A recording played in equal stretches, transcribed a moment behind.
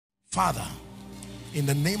Father, in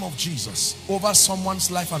the name of Jesus, over someone's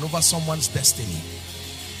life and over someone's destiny,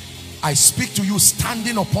 I speak to you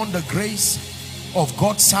standing upon the grace of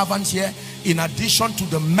God's servants here, in addition to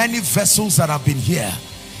the many vessels that have been here,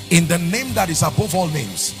 in the name that is above all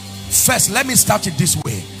names. First, let me start it this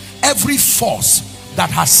way. Every force that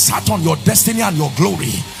has sat on your destiny and your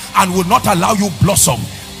glory and will not allow you blossom,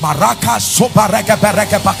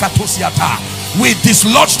 we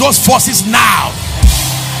dislodge those forces now.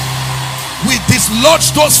 We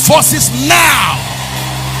dislodge those forces now.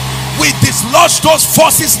 We dislodge those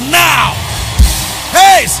forces now.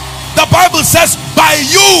 Hey, the Bible says, by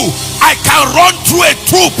you I can run through a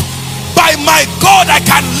troop. By my God I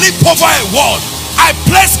can leap over a wall. I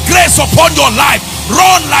place grace upon your life.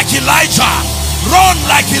 Run like Elijah. Run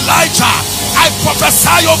like Elijah. I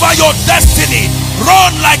prophesy over your destiny.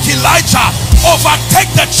 Run like Elijah. Overtake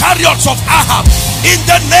the chariots of Ahab in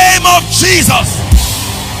the name of Jesus.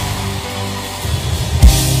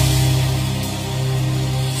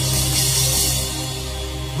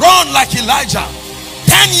 Run like Elijah.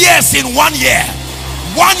 10 years in 1 year.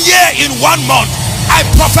 1 year in 1 month. I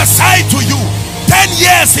prophesy to you. 10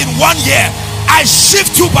 years in 1 year. I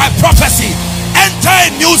shift you by prophecy. Enter a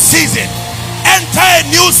new season. Enter a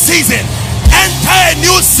new season. Enter a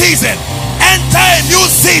new season. Enter a new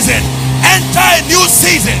season. Enter a new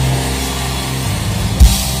season.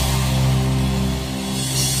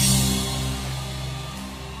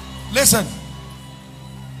 Listen.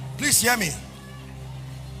 Please hear me.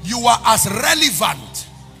 You are as relevant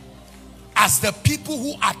as the people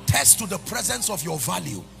who attest to the presence of your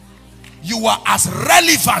value. You are as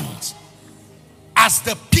relevant as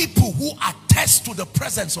the people who attest to the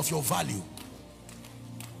presence of your value.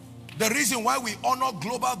 The reason why we honor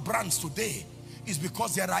global brands today is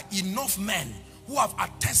because there are enough men who have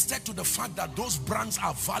attested to the fact that those brands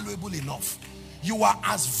are valuable enough. You are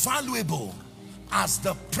as valuable as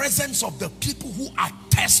the presence of the people who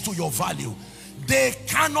attest to your value. They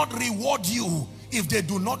cannot reward you if they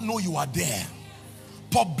do not know you are there.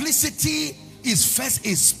 Publicity is first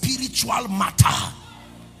a spiritual matter.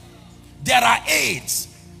 There are aids,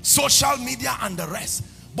 social media and the rest,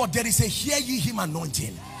 but there is a hear ye him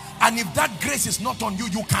anointing. And if that grace is not on you,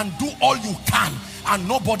 you can do all you can and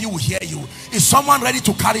nobody will hear you. Is someone ready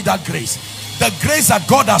to carry that grace? The grace that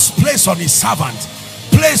God has placed on his servant,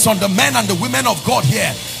 placed on the men and the women of God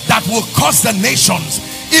here, that will cause the nations,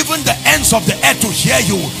 even the ends of the earth, to hear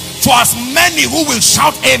you. For as many who will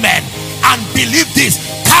shout amen and believe this,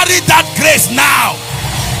 carry that grace now.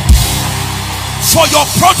 For your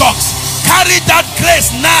products, carry that grace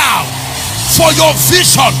now. For your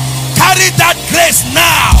vision, carry that grace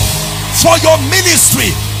now. For your ministry,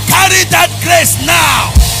 carry that grace now.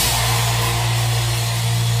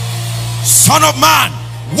 Son of man,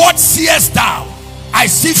 what seest thou? I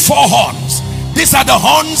see 4 horns. These are the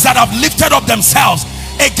horns that have lifted up themselves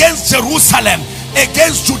against Jerusalem,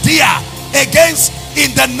 against Judea, against,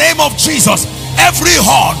 in the name of Jesus, every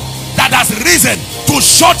horn that has risen to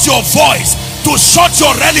shut your voice, to shut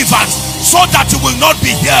your relevance, so that you will not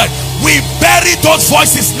be heard. We bury those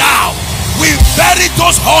voices now. We bury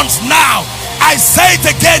those horns now. I say it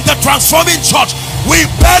again, the transforming church, we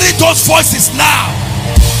bury those voices now.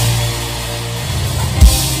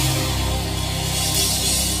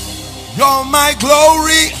 You're my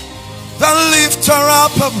glory, the lifter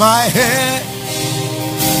up of my head.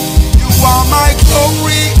 You are my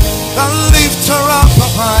glory, the lifter up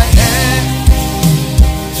of my head.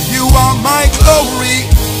 You are my glory,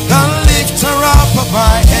 the lifter up of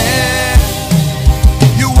my head.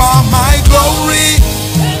 You are my glory,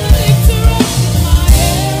 the lifter up of my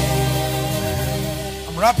head.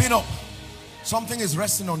 I'm wrapping up. Something is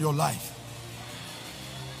resting on your life.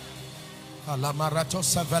 Alamarato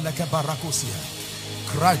saveleke barakusia.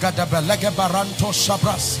 Kragada belege baranto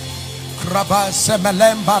shabras. Kraba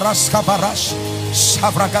semelem baraska barash.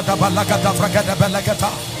 Savragada balagada vragada belegata.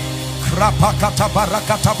 Krapakata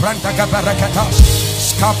barakata brandaga barakata.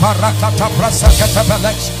 Skaparakata prasakata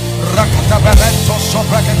belex. Rakata belento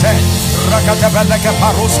sobrakete. Rakata belege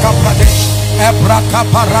paruska pradesh. Ebraka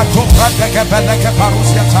parato brandaga belege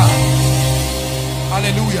parusiata.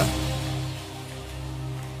 Hallelujah.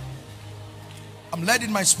 I'm led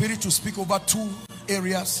in my spirit to speak over 2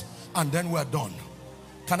 areas and then we're done.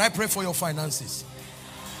 Can I pray for your finances?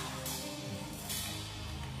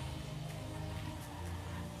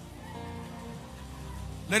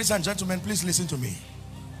 Ladies and gentlemen, please listen to me.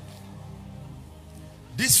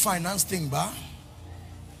 This finance thing,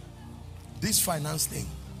 this finance thing,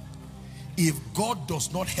 if God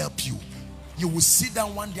does not help you, you will sit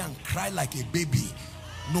down one day and cry like a baby,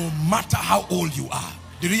 no matter how old you are.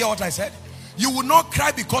 Did you hear what I said? You will not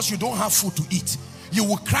cry because you don't have food to eat. You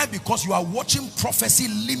will cry because you are watching prophecy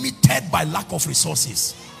limited by lack of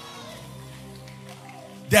resources.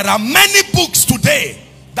 There are many books today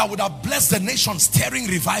that would have blessed the nation, stirring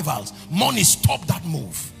revivals. Money stopped that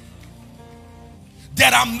move.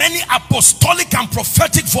 There are many apostolic and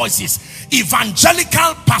prophetic voices,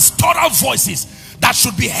 evangelical, pastoral voices that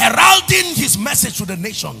should be heralding his message to the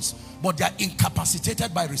nations, but they are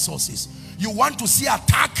incapacitated by resources. You want to see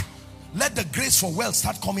attack? Let the grace for wealth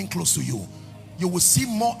start coming close to you. You will see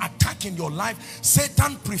more attack in your life.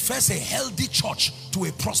 Satan prefers a healthy church to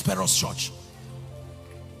a prosperous church.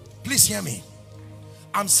 Please hear me.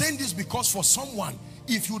 I'm saying this because for someone,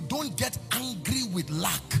 if you don't get angry with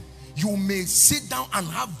lack, you may sit down and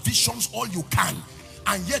have visions all you can,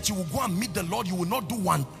 and yet you will go and meet the Lord. You will not do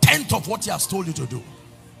 1/10 of what he has told you to do.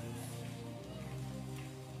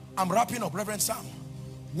 I'm wrapping up, Reverend Sam.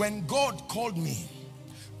 When God called me,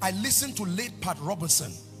 I listened to late Pat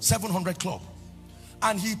Robertson, 700 Club,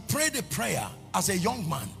 and he prayed a prayer as a young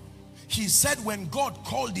man. He said when God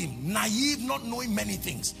called him, naive, not knowing many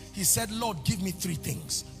things, he said, Lord, give me 3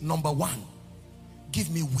 things. Number 1, give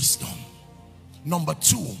me wisdom. Number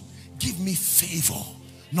 2, give me favor.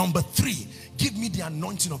 Number 3, give me the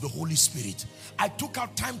anointing of the Holy Spirit. I took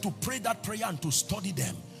out time to pray that prayer and to study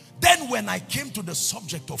them. Then when I came to the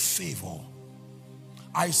subject of favor,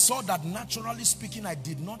 I saw that naturally speaking, I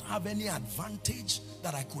did not have any advantage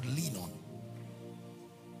that I could lean on.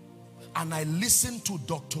 And I listened to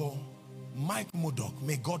Dr. Mike Murdoch.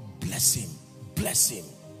 May God bless him. Bless him.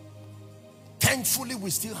 Thankfully, we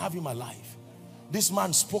still have him alive. This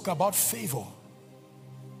man spoke about favor.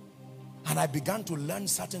 And I began to learn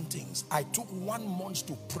certain things. I took 1 month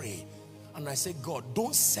to pray. And I said, God,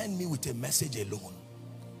 don't send me with a message alone.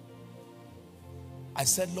 I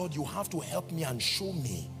said, Lord, you have to help me and show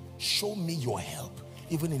me your help,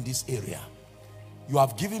 even in this area. You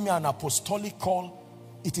have given me an apostolic call.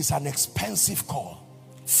 It is an expensive call,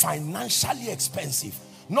 financially expensive.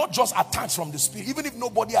 Not just attacks from the spirit. Even if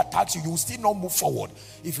nobody attacks you, you will still not move forward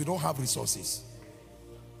if you don't have resources.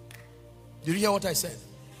 Did you hear what I said?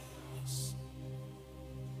 Yes.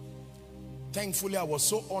 Thankfully, I was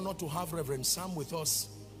so honored to have Reverend Sam with us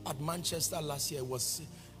at Manchester last year. It was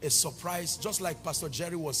a surprise, just like Pastor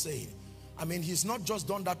Jerry was saying. I mean, he's not just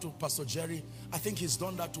done that to Pastor Jerry. I think he's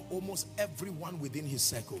done that to almost everyone within his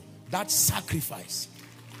circle. That sacrifice.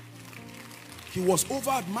 He was over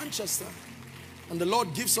at Manchester, and the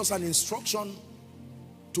Lord gives us an instruction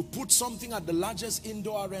to put something at the largest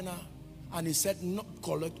indoor arena, and he said, not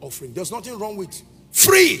collect offering. There's nothing wrong with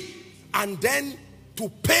free, and then to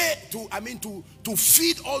pay, to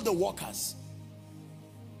feed all the workers.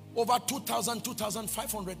 Over 2,000,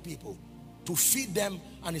 2,500 people, to feed them,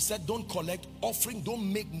 and he said, don't collect offering,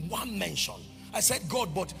 don't make 1 mention. I said,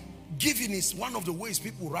 God, but giving is one of the ways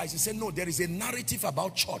people rise. He said, no, there is a narrative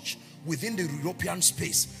about church within the European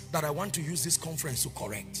space that I want to use this conference to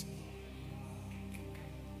correct.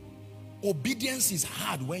 Obedience is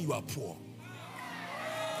hard when you are poor.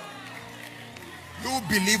 You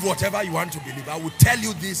believe whatever you want to believe. I will tell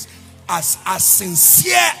you this as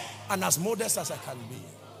sincere and as modest as I can be.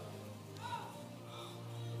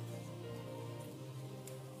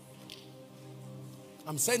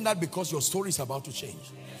 I'm saying that because your story is about to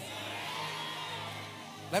change.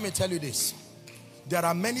 Let me tell you this. There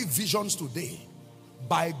are many visions today.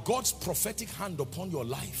 By God's prophetic hand upon your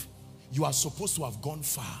life, you are supposed to have gone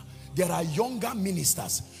far. There are younger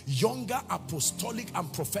ministers, younger apostolic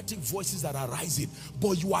and prophetic voices that are rising,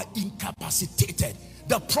 but you are incapacitated.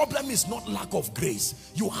 The problem is not lack of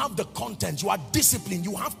grace. You have the content, you are disciplined,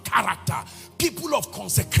 you have character, people of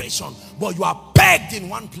consecration, but you are pegged in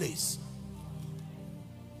one place.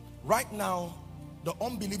 Right now, the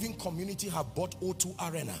unbelieving community have bought O2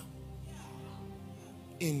 Arena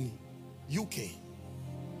in UK.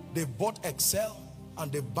 They bought Excel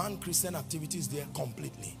and they banned Christian activities there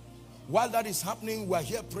completely. While that is happening, we are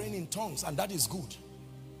here praying in tongues, and that is good.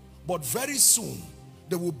 But very soon,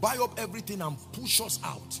 they will buy up everything and push us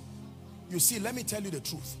out. You see, let me tell you the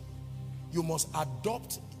truth. You must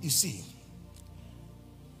adopt, you see,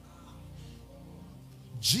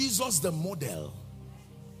 Jesus the model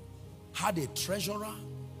had a treasurer,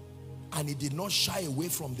 and he did not shy away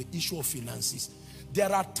from the issue of finances. There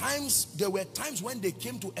were times when they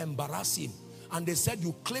came to embarrass him, and they said,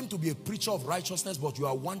 you claim to be a preacher of righteousness, but you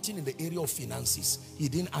are wanting in the area of finances. He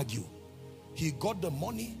didn't argue. He got the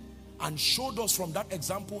money and showed us from that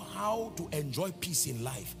example how to enjoy peace in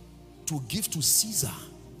life, to give to Caesar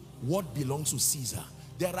what belongs to Caesar.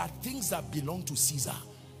 There are things that belong to Caesar.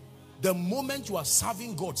 The moment you are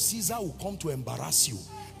serving God, Caesar will come to embarrass you,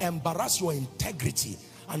 embarrass your integrity,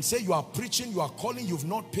 and say you are preaching, you are calling, you've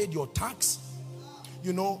not paid your tax.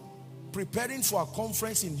 You know, preparing for a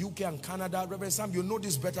conference in UK and Canada, Reverend Sam, you know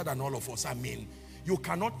this better than all of us. I mean, you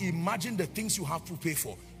cannot imagine the things you have to pay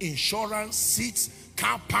for. Insurance, seats,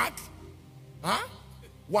 car park. Huh?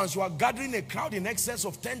 Once you are gathering a crowd in excess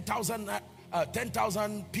of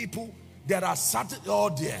 10,000 people, there are certain, oh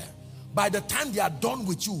dear, by the time they are done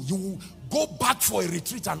with you, you will go back for a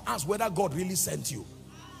retreat and ask whether God really sent you.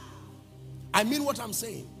 I mean what I'm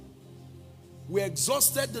saying. We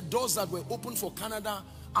exhausted the doors that were open for Canada,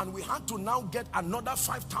 and we had to now get another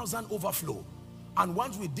 5,000 overflow. And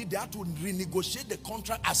once we did, they had to renegotiate the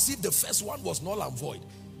contract as if the first one was null and void.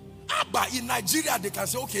 But in Nigeria, they can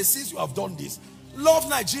say, okay, since you have done this, love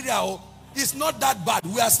Nigeria, oh, it's not that bad.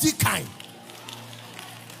 We are still kind.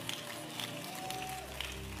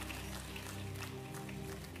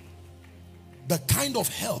 The kind of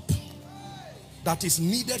help that is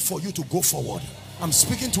needed for you to go forward. I'm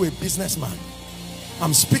speaking to a businessman.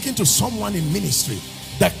 I'm speaking to someone in ministry.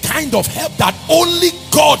 The kind of help that only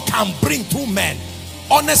God can bring through men.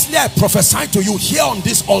 Honestly, I prophesy to you here on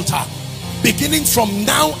this altar, beginning from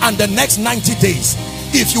now and the next 90 days,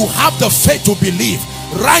 if you have the faith to believe,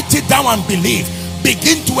 write it down and believe.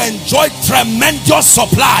 Begin to enjoy tremendous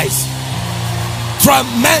supplies.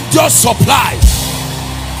 Tremendous supplies.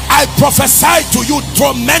 I prophesy to you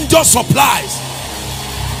tremendous supplies.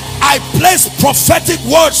 I place prophetic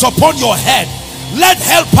words upon your head. Let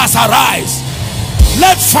helpers arise.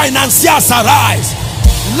 Let financiers arise.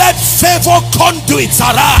 Let favor conduits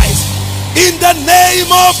arise. In the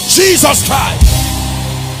name of Jesus Christ.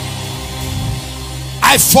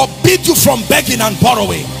 I forbid you from begging and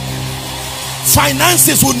borrowing.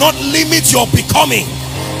 Finances will not limit your becoming.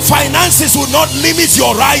 Finances will not limit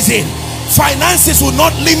your rising. Finances will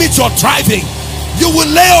not limit your thriving. You will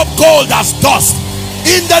lay up gold as dust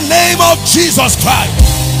in the name of Jesus Christ.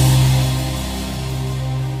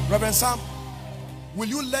 Reverend Sam, will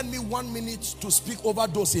you lend me 1 minute to speak over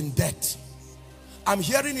those in debt? I'm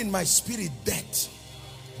hearing in my spirit debt.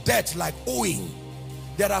 Debt like owing.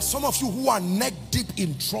 There are some of you who are neck deep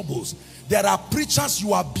in troubles. There are preachers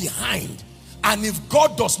you are behind. And if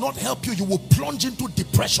God does not help you, you will plunge into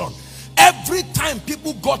depression. Every time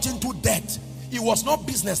people got into debt, it was not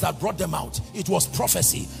business that brought them out. It was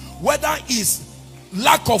prophecy. Whether it's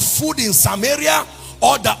lack of food in Samaria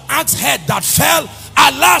or the axe head that fell,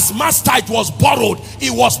 alas, master, it was borrowed.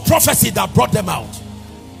 It was prophecy that brought them out.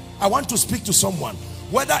 I want to speak to someone.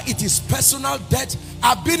 Whether it is personal debt,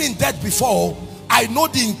 I've been in debt before. I know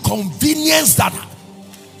the inconvenience that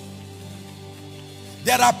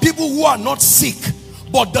there are people who are not sick,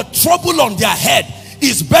 but the trouble on their head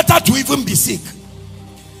is better to even be sick.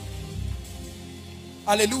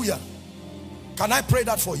 Hallelujah. Can I pray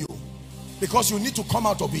that for you? Because you need to come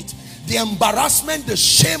out of it. The embarrassment, the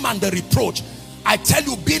shame and the reproach. I tell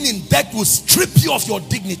you, being in debt will strip you of your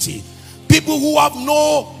dignity. People who have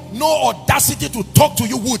no audacity to talk to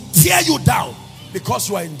you will tear you down because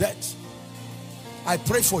you are in debt. I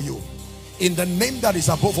pray for you in the name that is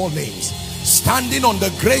above all names, standing on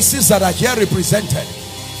the graces that are here represented.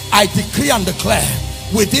 I decree and declare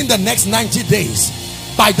within the next 90 days,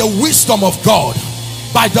 by the wisdom of God,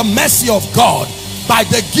 by the mercy of God, by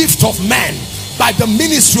the gift of man, by the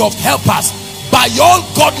ministry of helpers, by all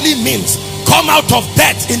godly means, come out of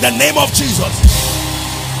debt in the name of Jesus.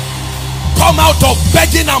 Come out of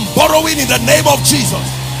begging and borrowing in the name of Jesus.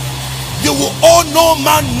 You will owe no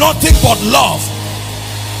man nothing but love,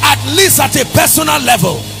 at least at a personal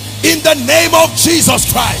level, in the name of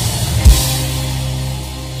Jesus Christ.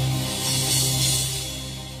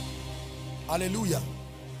 Hallelujah.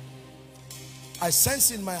 I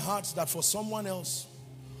sense in my heart that for someone else,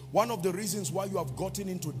 one of the reasons why you have gotten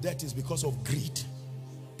into debt is because of greed.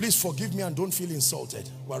 Please forgive me and don't feel insulted.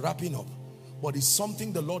 We're wrapping up. But it's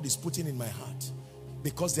something the Lord is putting in my heart.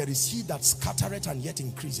 Because there is he that scattereth and yet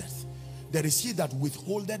increaseth. There is he that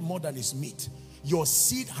withholdeth more than is meet. Your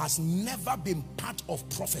seed has never been part of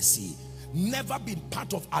prophecy. Never been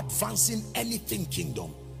part of advancing anything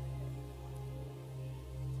kingdom.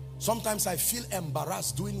 Sometimes I feel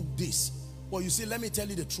embarrassed doing this. But you see, let me tell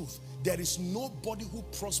you the truth. There is nobody who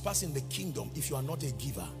prospers in the kingdom if you are not a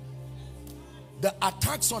giver. The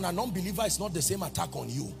attacks on an unbeliever is not the same attack on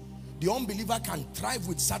you. The unbeliever can thrive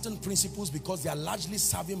with certain principles because they are largely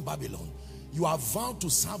serving Babylon. You are vowed to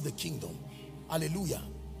serve the kingdom. Hallelujah.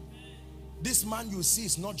 This man you see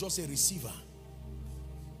is not just a receiver.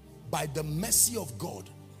 By the mercy of God,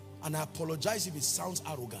 and I apologize if it sounds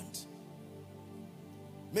arrogant.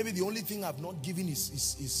 Maybe the only thing I've not given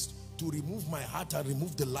is to remove my heart and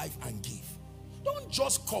remove the life and give. Don't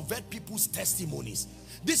just covet people's testimonies.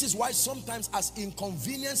 This is why sometimes, as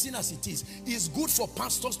inconveniencing as it is, it's good for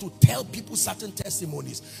pastors to tell people certain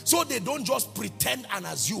testimonies so they don't just pretend and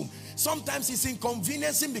assume. Sometimes it's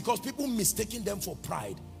inconveniencing because people mistaking them for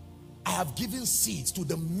pride. I have given seeds to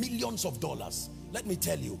the millions of dollars. Let me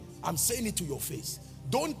tell you, I'm saying it to your face.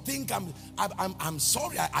 Don't think I'm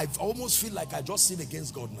sorry. I almost feel like I just sin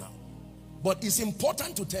against God now. But it's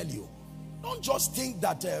important to tell you, don't just think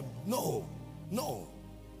that, no.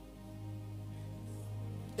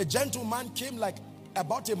 A gentleman came like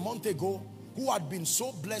about a month ago who had been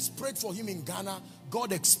so blessed, prayed for him in Ghana.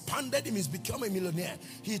 God expanded him, he's become a millionaire.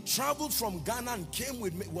 He traveled from Ghana and came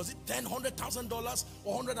with, was it $100,000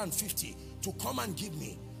 or 150 to come and give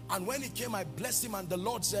me. And when he came, I blessed him, and the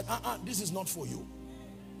Lord said, this is not for you.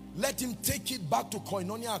 Let him take it back to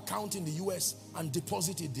Koinonia account in the US and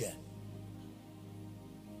deposit it there.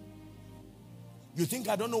 You think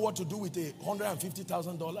I don't know what to do with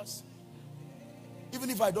 $150,000? Even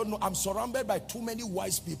if I don't know, I'm surrounded by too many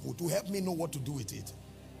wise people to help me know what to do with it.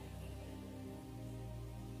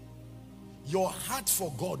 Your heart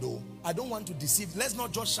for God, oh, I don't want to deceive. Let's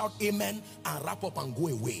not just shout amen and wrap up and go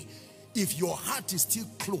away. If your heart is still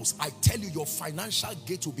closed, I tell you, your financial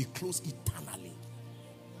gate will be closed eternally.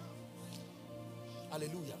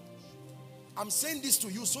 Hallelujah. I'm saying this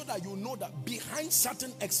to you so that you know that behind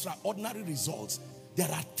certain extraordinary results, there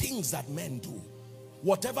are things that men do.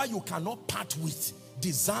 Whatever you cannot part with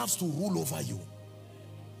deserves to rule over you.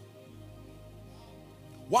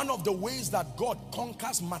 One of the ways that God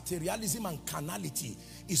conquers materialism and carnality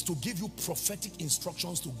is to give you prophetic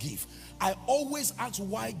instructions to give. I always ask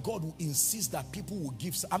why God will insist that people will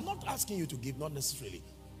give. I'm not asking you to give, not necessarily.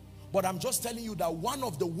 But I'm just telling you that one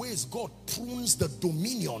of the ways God prunes the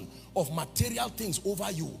dominion of material things over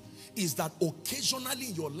you is that occasionally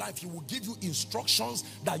in your life He will give you instructions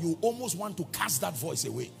that you almost want to cast that voice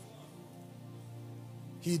away.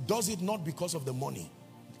 He does it not because of the money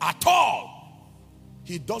at all.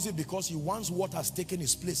 He does it because He wants what has taken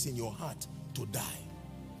His place in your heart to die.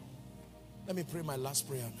 Let me pray my last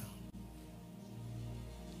prayer now.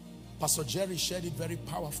 Pastor Jerry shared it very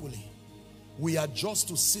powerfully. We adjust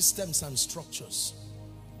to systems and structures,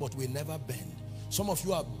 but we never bend. Some of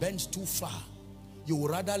you are bent too far. You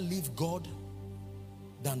would rather leave God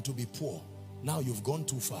than to be poor. Now you've gone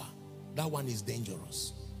too far. That one is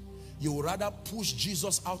dangerous. You would rather push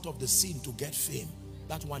Jesus out of the scene to get fame.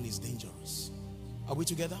 That one is dangerous. Are we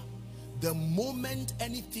together? The moment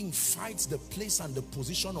anything fights the place and the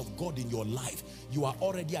position of God in your life, you are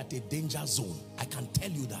already at a danger zone. I can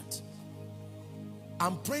tell you that.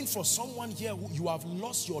 I'm praying for someone here who you have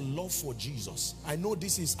lost your love for Jesus. I know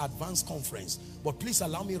this is advanced conference, but please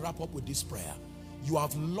allow me wrap up with this prayer. You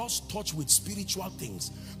have lost touch with spiritual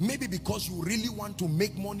things. Maybe because you really want to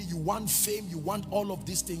make money, you want fame, you want all of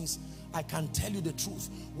these things. I can tell you the truth.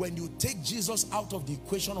 When you take Jesus out of the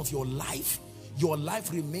equation of your life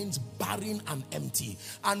remains barren and empty.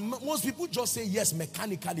 And most people just say yes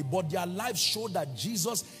mechanically, but their lives show that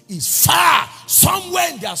Jesus is far, somewhere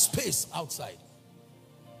in their space outside.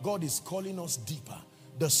 God is calling us deeper.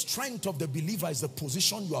 The strength of the believer is the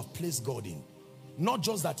position you have placed God in. Not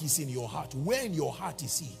just that He's in your heart. Where in your heart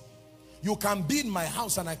is He? You can be in my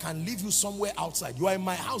house and I can leave you somewhere outside. You are in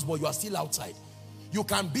my house, but you are still outside. You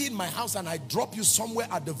can be in my house and I drop you somewhere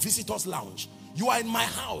at the visitors lounge. You are in my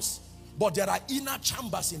house, but there are inner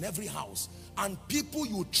chambers in every house. And people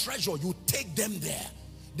you treasure, you take them there.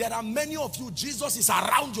 There are many of you, Jesus is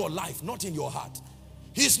around your life, not in your heart.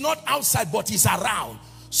 He's not outside, but He's around.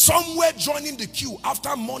 Somewhere joining the queue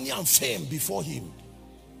after money and fame before Him.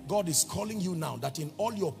 God is calling you now that in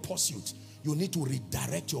all your pursuits, you need to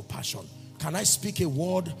redirect your passion. Can I speak a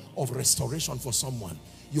word of restoration for someone?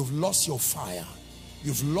 You've lost your fire.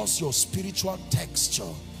 You've lost your spiritual texture.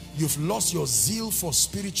 You've lost your zeal for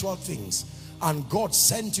spiritual things. And God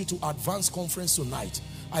sent you to Advanced Conference tonight.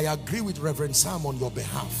 I agree with Reverend Sam on your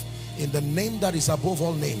behalf. In the name that is above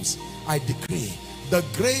all names, I decree the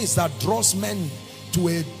grace that draws men to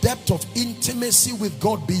a depth of intimacy with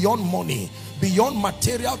God beyond money, beyond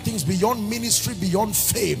material things, beyond ministry, beyond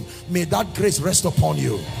fame. May that grace rest upon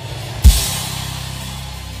you.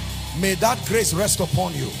 May that grace rest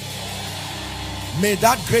upon you. May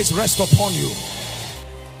that grace rest upon you.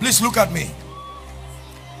 Please look at me.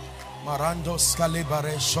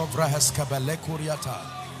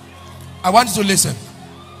 I want you to listen.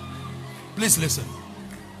 Please listen.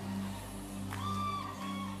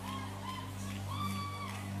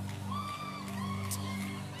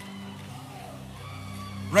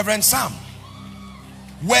 Reverend Sam,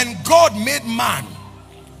 when God made man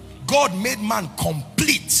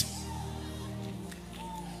complete.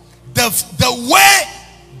 The way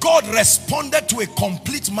God responded to a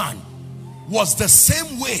complete man was the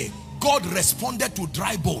same way God responded to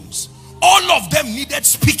dry bones. All of them needed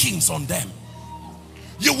speakings on them.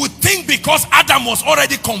 You would think because Adam was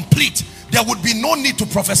already complete, there would be no need to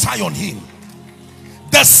prophesy on him.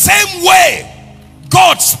 The same way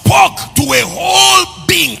God spoke to a whole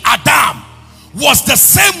being, Adam, was the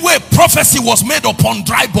same way prophecy was made upon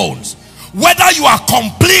dry bones. Whether you are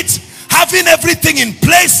complete, having everything in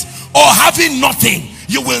place, or having nothing,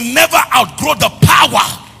 you will never outgrow the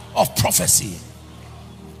power of prophecy.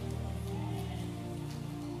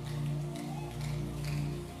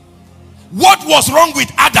 What was wrong with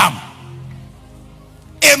Adam?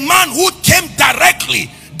 A man who came directly,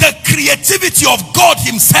 the creativity of God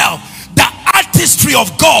himself, the artistry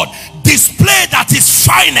of God displayed at his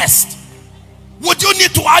finest. Would you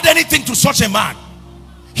need to add anything to such a man?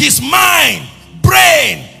 His mind,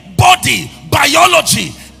 brain, body,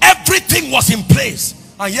 biology, everything was in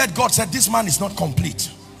place. And yet God said, this man is not complete.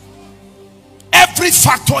 Every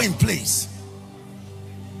factor in place.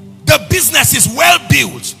 The business is well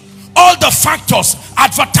built. All the factors,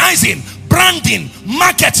 advertising, branding,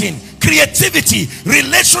 marketing, creativity,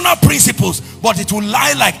 relational principles, but it will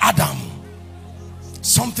lie like Adam.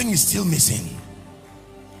 Something is still missing.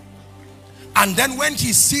 And then when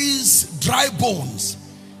he sees dry bones,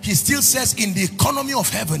 he still says, in the economy of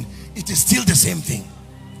heaven, it is still the same thing.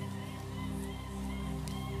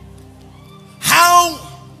 How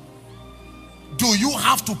do you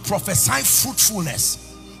have to prophesy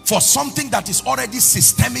fruitfulness for something that is already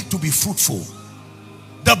systemic to be fruitful?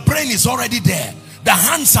 The brain is already there. The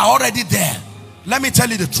hands are already there. Let me tell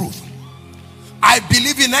you the truth. I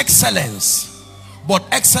believe in excellence, but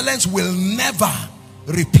excellence will never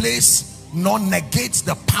replace nor negate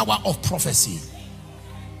the power of prophecy.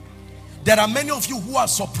 There are many of you who are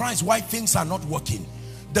surprised why things are not working.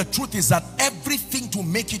 The truth is that everything to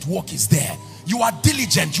make it work is there. You are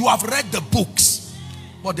diligent, you have read the books,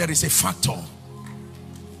 but there is a factor.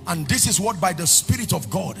 And this is what, by the Spirit of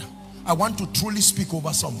God, I want to truly speak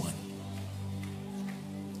over someone.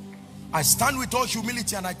 I stand with all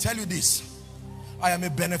humility and I tell you this: I am a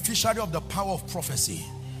beneficiary of the power of prophecy.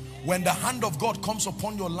 When the hand of God comes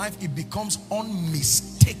upon your life, it becomes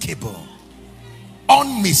unmistakable.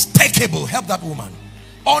 Unmistakable. Help that woman.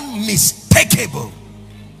 Unmistakable.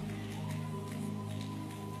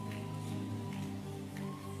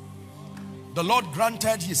 The Lord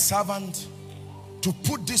granted his servant to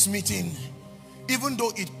put this meeting, even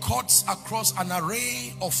though it cuts across an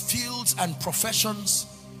array of fields and professions.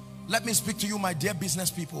 Let me speak to you, my dear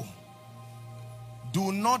business people.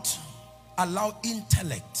 Do not allow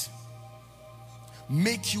intellect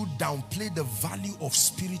make you downplay the value of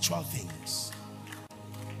spiritual things.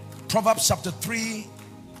 Proverbs chapter 3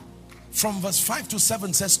 from verse 5 to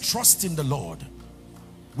 7 says, trust in the Lord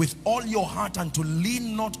with all your heart and to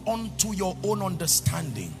lean not unto your own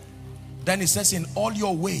understanding. Then it says, in all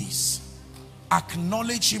your ways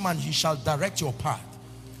acknowledge him and he shall direct your path.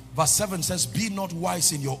 Verse 7 says, be not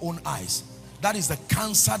wise in your own eyes. That is the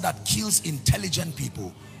cancer that kills intelligent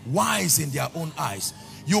people. Wise in their own eyes.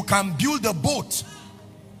 You can build a boat,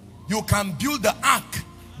 you can build the ark,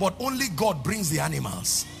 but only God brings the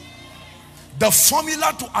animals. The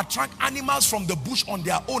formula to attract animals from the bush on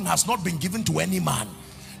their own has not been given to any man.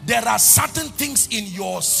 There are certain things in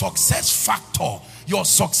your success factor, your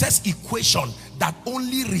success equation, that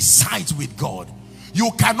only resides with God. You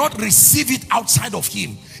cannot receive it outside of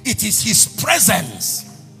him. It is his presence.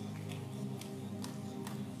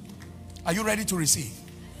 Are you ready to receive?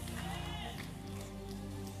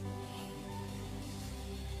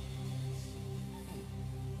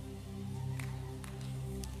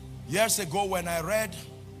 Years ago, when I read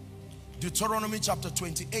Deuteronomy chapter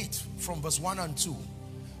 28 from verse 1 and 2,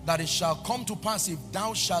 that it shall come to pass if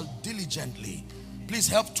thou shalt diligently. Please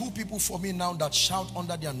help two people for me now that shout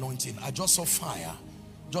under the anointing. I just saw fire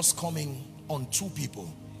just coming on two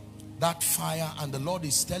people. That fire, and the Lord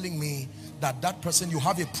is telling me that that person, you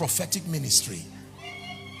have a prophetic ministry.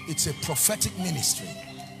 It's a prophetic ministry.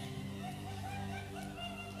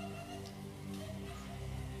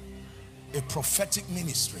 A prophetic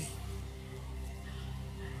ministry.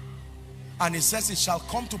 And it says, it shall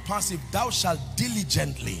come to pass if thou shalt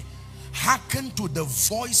diligently hearken to the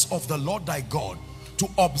voice of the Lord thy God, to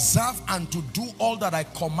observe and to do all that I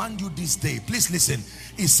command you this day. Please listen.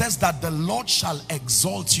 It says that the Lord shall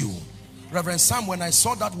exalt you. Reverend Sam, when I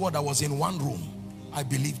saw that word, I was in one room. I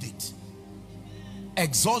believed it.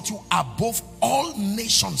 Exalt you above all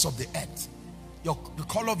nations of the earth. The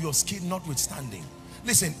color of your skin notwithstanding.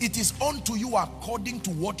 Listen, it is unto you according to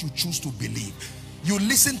what you choose to believe. You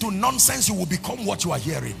listen to nonsense, you will become what you are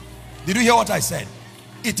hearing. Did you hear what I said?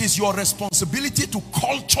 It is your responsibility to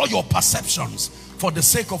culture your perceptions for the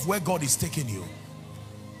sake of where God is taking you.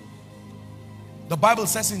 The Bible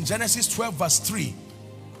says in Genesis 12 verse 3,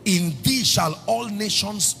 in thee shall all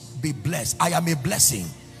nations be blessed. I am a blessing.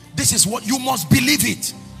 This is what you must believe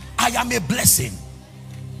it. I am a blessing.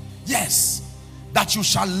 Yes, that you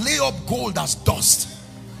shall lay up gold as dust.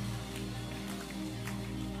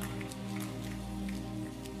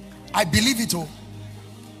 I believe it. Oh,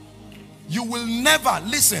 you will never,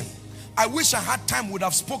 listen, I wish I had time, would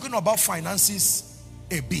have spoken about finances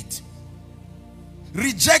a bit.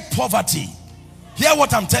 Reject poverty. Hear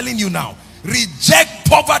what I'm telling you now. Reject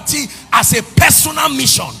poverty as a personal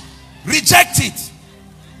mission. Reject it.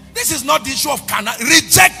 This is not the issue of Cana.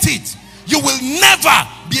 Reject it. You will never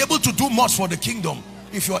be able to do much for the kingdom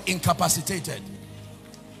if you're incapacitated.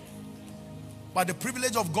 By the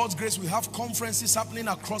privilege of God's grace, we have conferences happening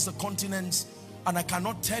across the continents, and I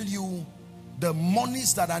cannot tell you the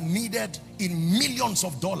monies that are needed in millions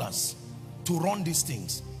of dollars to run these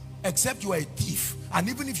things. Except you are a thief, and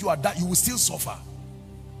even if you are that, you will still suffer.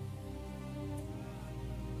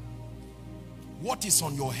 What is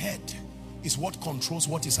on your head is what controls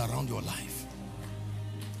what is around your life.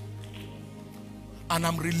 And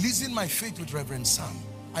I'm releasing my faith with Reverend Sam.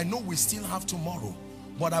 I know we still have tomorrow,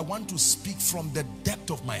 but I want to speak from the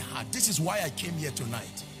depth of my heart. This is why I came here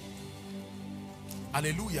tonight.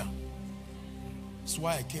 Hallelujah. That's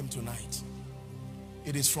why I came tonight.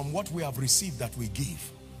 It is from what we have received that we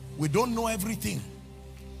give. We don't know everything.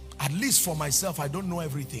 At least for myself, I don't know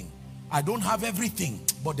everything. I don't have everything,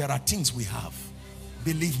 but there are things we have.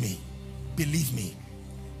 Believe me. Believe me.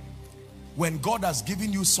 When God has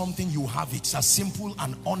given you something, you have it. It's as simple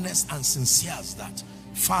and honest and sincere as that.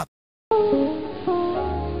 Father, you're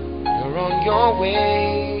on your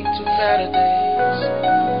way to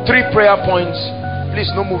paradise. 3 prayer points. Please,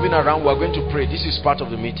 no moving around. We're going to pray. This is part of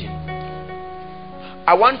the meeting.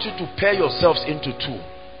 I want you to pair yourselves into 2.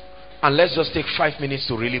 And let's just take 5 minutes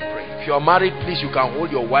to really pray. If you are married, please, you can hold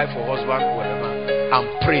your wife or husband, whatever, and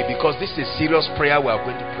pray, because this is a serious prayer we are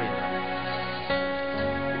going to pray now.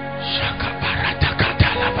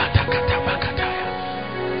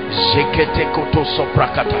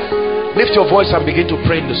 Lift your voice and begin to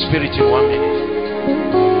pray in the spirit in 1 minute.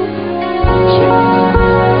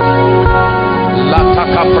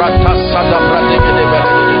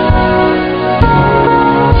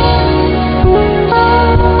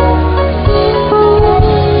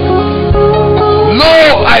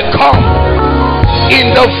 Lo, I come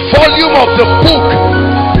in the volume of the book,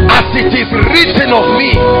 as it is written of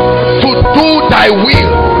me, to do thy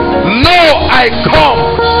will. Lo, I come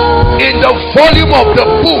in the volume of the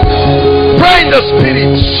book. Pray in the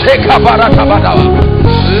spirit.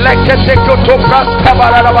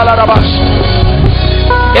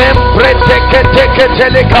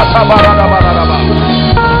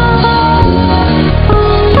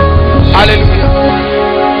 Hallelujah.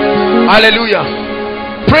 Hallelujah.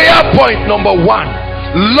 Prayer point number 1.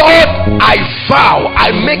 Lord, I vow,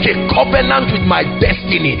 I make a covenant with my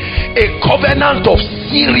destiny, a covenant of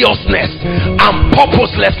seriousness and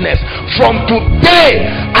purposelessness. From today,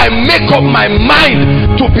 I make up my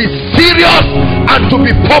mind to be serious and to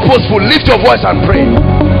be purposeful. Lift your voice and pray.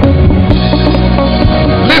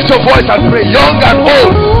 Lift your voice and pray. Young and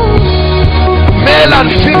old, male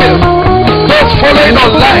and female, those following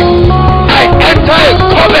online, I enter a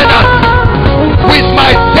covenant with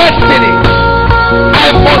my destiny.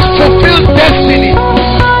 I must fulfill destiny.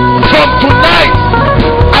 From tonight,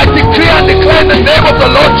 I decree and declare in the name of the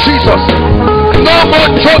Lord Jesus, no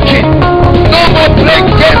more joking, no more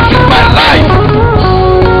playing games with my life.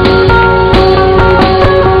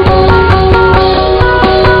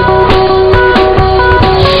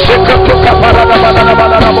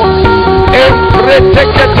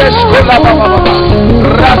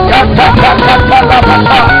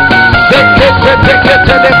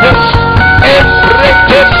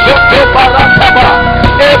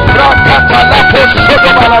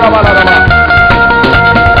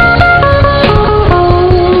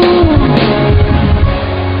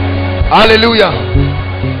 Hallelujah.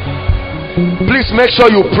 Please make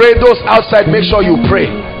sure you pray. Those outside, make sure you pray.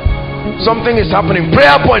 Something is happening.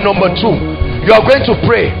 Prayer point number 2. You are going to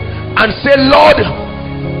pray and say, Lord,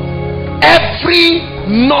 every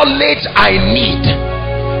knowledge I need,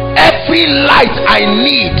 every light I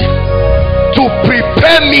need to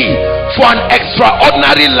prepare me for an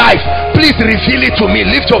extraordinary life, please reveal it to me.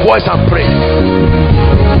 Lift your voice and pray.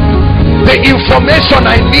 The information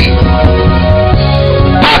I need,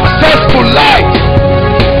 access to light.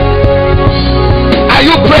 Are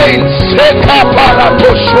you praying?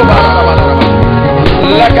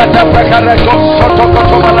 Let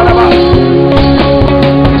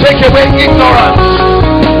Take away ignorance,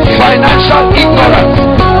 financial ignorance,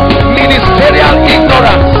 ministerial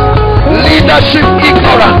ignorance, leadership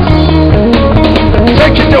ignorance.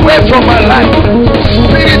 Take it away from my life.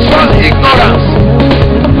 Spiritual ignorance.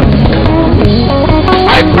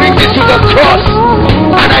 I bring it to the cross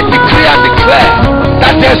and I decree and declare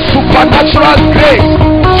that there's supernatural grace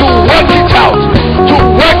to work it out, to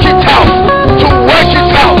work it out, to work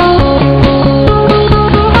it out.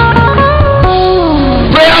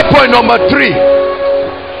 Prayer point number 3.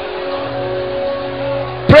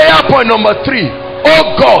 Prayer point number 3. Oh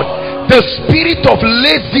God, the spirit of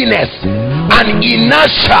laziness and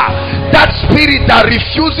inertia, that spirit that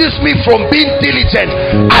refuses me from being diligent,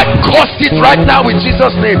 I curse it right now in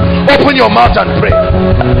Jesus' name. Open your mouth and pray.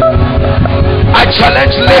 I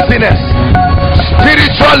challenge laziness,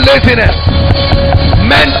 spiritual laziness,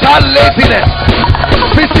 mental laziness,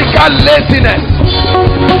 physical laziness,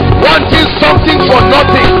 wanting something for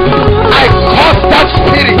nothing. I curse that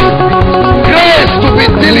spirit. Grace to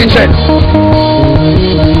be diligent,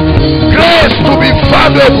 grace to be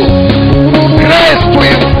valuable, grace to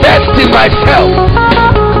invest in myself.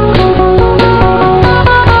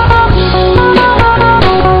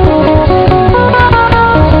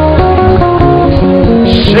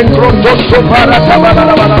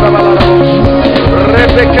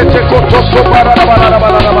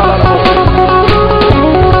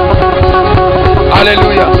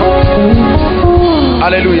 Hallelujah.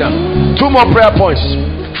 Hallelujah. 2 more prayer points.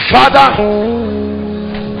 Father,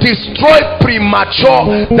 destroy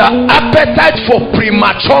premature, the appetite for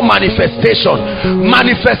premature manifestation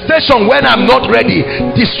when I'm not ready.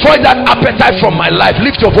 Destroy that appetite from my life.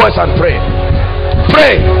 Lift your voice and pray.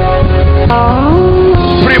 Pray.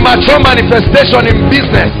 Premature manifestation in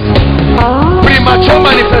business, premature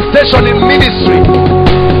manifestation in ministry,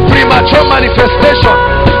 premature manifestation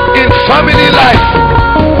in family life,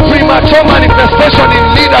 premature manifestation in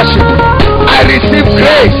leadership. I receive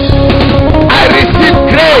grace. I receive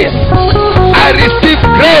grace. I receive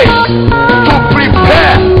grace to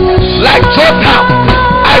prepare like Jotham.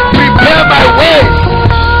 I prepare my ways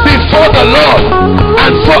before the Lord,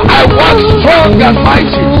 and so I walk strong and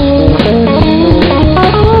mighty.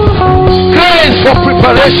 Grace for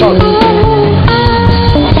preparation.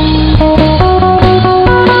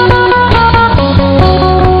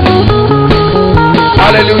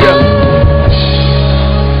 Hallelujah.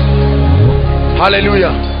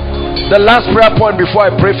 Hallelujah. The last prayer point before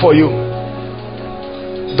I pray for you.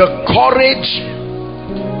 The courage,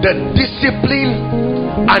 the discipline,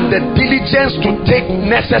 and the diligence to take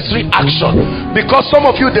necessary action. Because some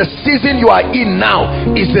of you, the season you are in now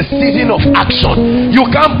is the season of action. You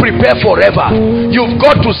can't prepare forever. You've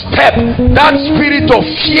got to step. That spirit of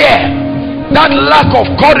fear, that lack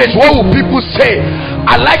of courage, what will people say?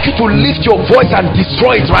 I'd like you to lift your voice and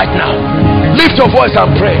destroy it right now. Lift your voice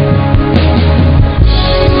and pray.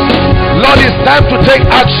 Lord, it's time to take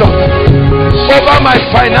action over my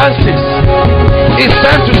finances. It's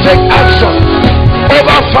time to take action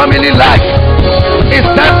over family life. It's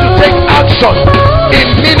time to take action in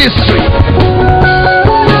ministry.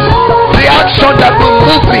 The action that will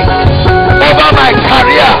move me over my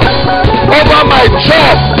career, over my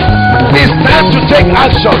job. It's time to take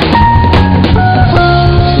action.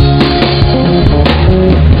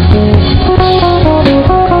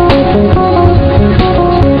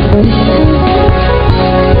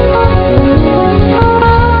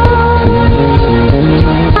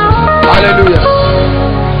 Hallelujah.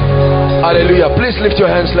 Hallelujah. Please lift your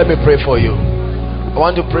hands. Let me pray for you. I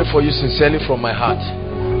want to pray for you sincerely from my heart.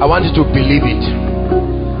 I want you to believe it.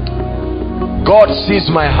 God sees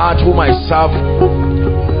my heart, whom I serve,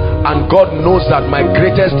 and God knows that my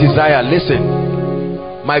greatest desire, listen,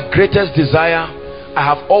 my greatest desire, I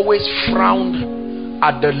have always frowned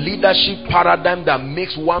at the leadership paradigm that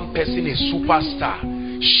makes one person a superstar,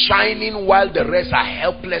 shining while the rest are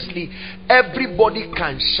helplessly. Everybody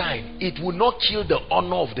can shine. It will not kill the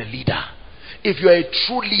honor of the leader. If you are a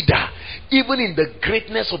true leader, even in the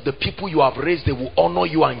greatness of the people you have raised, they will honor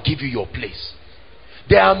you and give you your place.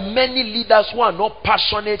 There are many leaders who are not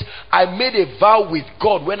passionate. I made a vow with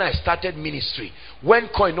God when I started ministry. When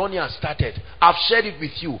Koinonia started, I've shared it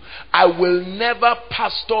with you. I will never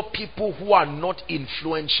pastor people who are not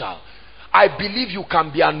influential. I believe you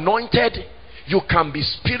can be anointed, you can be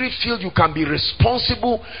spirit-filled, you can be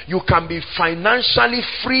responsible, you can be financially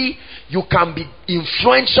free, you can be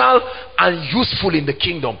influential and useful in the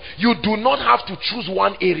kingdom. You do not have to choose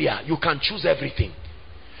one area. You can choose everything.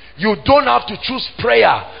 You don't have to choose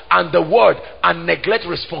prayer and the word and neglect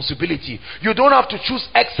responsibility. You don't have to choose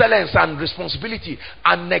excellence and responsibility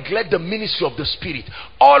and neglect the ministry of the Spirit.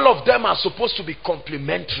 All of them are supposed to be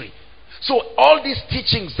complementary. So all these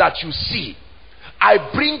teachings that you see,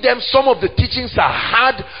 I bring them. Some of the teachings are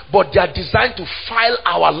hard, but they are designed to file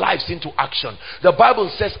our lives into action. The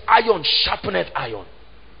Bible says iron sharpeneth iron.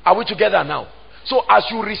 Are we together now? So as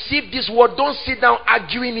you receive this word, don't sit down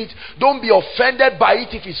arguing it. Don't be offended by it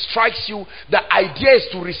if it strikes you. The idea is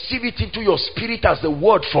to receive it into your spirit as the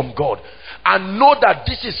word from God. And know that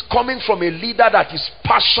this is coming from a leader that is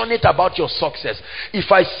passionate about your success.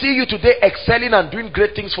 If I see you today excelling and doing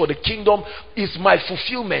great things for the kingdom, is my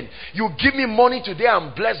fulfillment. You give me money today,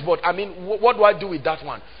 I'm blessed, but I mean, what do I do with that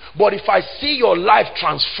one? But if I see your life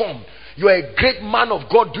transformed, you're a great man of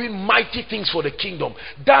God doing mighty things for the kingdom,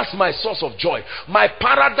 that's my source of joy. My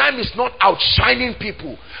paradigm is not outshining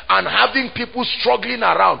people and having people struggling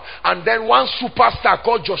around and then one superstar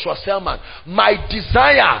called Joshua Selman. My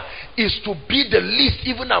desire is to be the least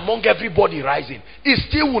even among everybody rising. It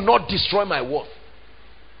still will not destroy my worth.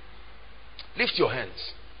 Lift your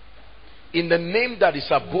hands. In the name that is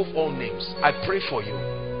above all names, I pray for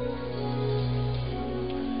you.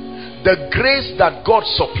 The grace that God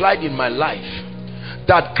supplied in my life,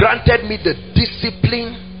 that granted me the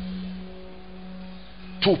discipline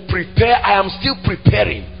to prepare. I am still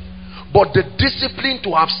preparing, but the discipline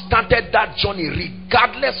to have started that journey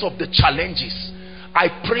regardless of the challenges, I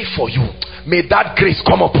pray for you. May that grace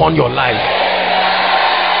come upon your life.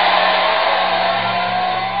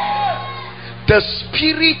 The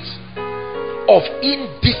spirit of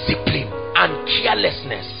indiscipline and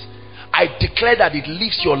carelessness, I declare that it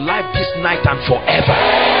leaves your life this night and forever.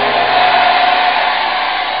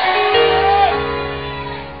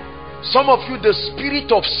 Some of you, the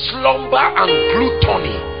spirit of slumber and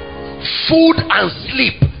gluttony, food and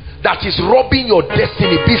sleep that is robbing your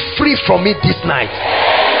destiny, be free from it this night.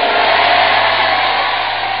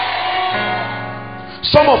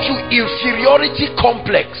 Some of you, inferiority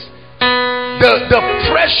complex, the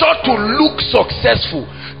pressure to look successful,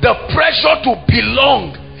 the pressure to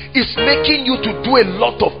belong is making you to do a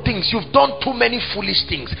lot of things. You've done too many foolish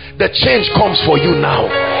things. The change comes for you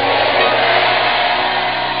now.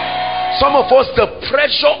 Some of us, the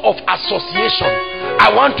pressure of association.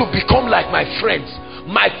 I want to become like my friends,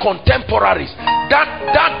 my contemporaries. That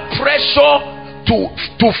pressure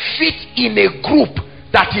to fit in a group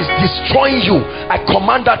that is destroying you, I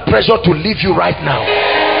command that pressure to leave you right now.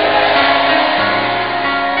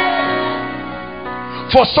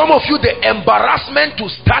 For some of you, the embarrassment to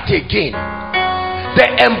start again,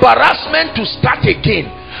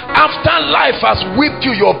 after life has whipped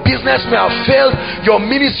you, your business may have failed, your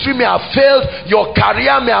ministry may have failed, your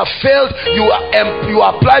career may have failed, you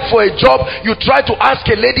applied for a job, you tried to ask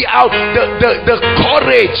a lady out, the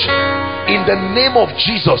courage, in the name of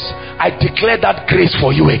Jesus, I declare that grace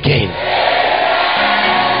for you again.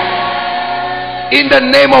 In the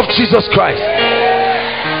name of Jesus Christ,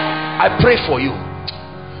 I pray for you.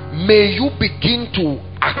 May you begin to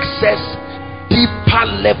access deeper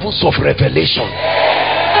levels of revelation.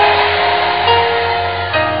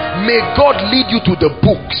 May God lead you to the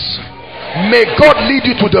books. May God lead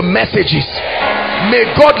you to the messages. May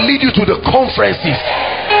God lead you to the conferences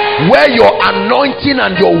where your anointing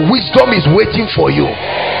and your wisdom is waiting for you.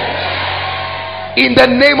 In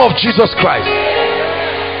the name of Jesus Christ.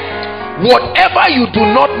 Whatever you do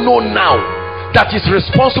not know now that is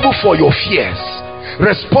responsible for your fears,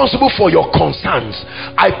 responsible for your concerns,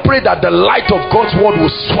 I pray that the light of God's word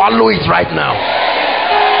will swallow it right now.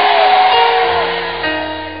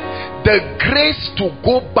 The grace to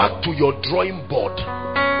go back to your drawing board,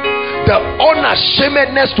 the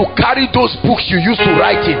unashamedness to carry those books you used to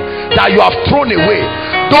write in that you have thrown away,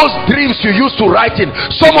 those dreams you used to write in.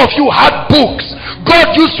 Some of you had books.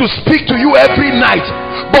 God used to speak to you every night,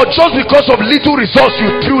 but just because of little results you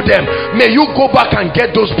threw them. May you go back and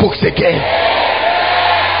get those books again.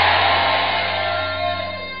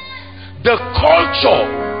 The culture,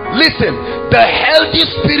 listen, the healthy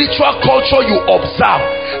spiritual culture you observe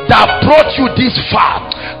that brought you this far,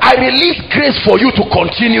 I release grace for you to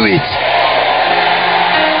continue it.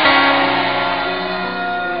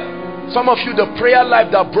 Some of you, the prayer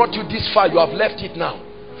life that brought you this far, you have left it now.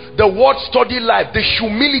 The word study life, the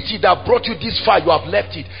humility that brought you this far, you have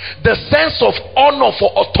left it. The sense of honor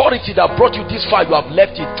for authority that brought you this far, you have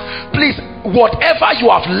left it. Please, whatever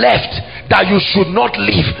you have left that you should not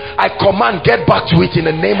leave, I command, get back to it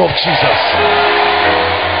in the name of Jesus.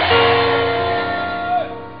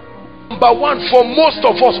 Number one, for most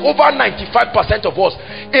of us, over 95% of us,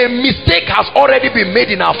 a mistake has already been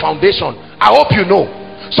made in our foundation. I hope you know.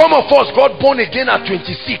 Some of us got born again at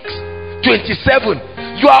 26,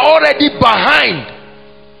 27. You are already behind.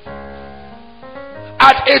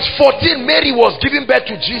 At age 14, Mary was giving birth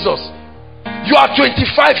to Jesus. You are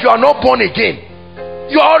 25, you are not born again.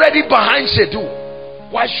 You are already behind schedule.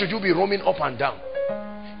 Why should you be roaming up and down?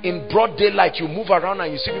 In broad daylight, you move around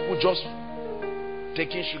and you see people just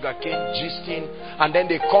taking sugar cane, gisting, and then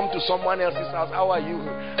they come to someone else's house. How are you?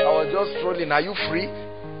 I was just strolling. Are you free?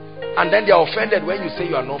 And then they are offended when you say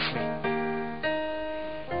you are not free.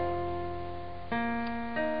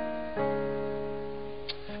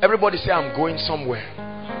 Everybody say, I'm going somewhere.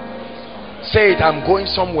 Say it, I'm going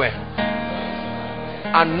somewhere.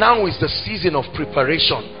 And now is the season of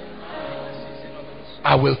preparation.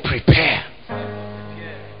 I will prepare.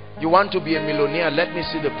 You want to be a millionaire? Let me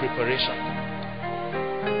see the preparation.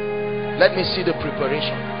 Let me see the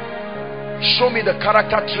preparation. Show me the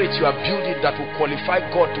character traits you are building that will qualify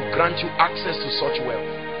God to grant you access to such wealth.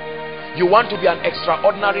 You want to be an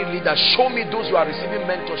extraordinary leader? Show me those you are receiving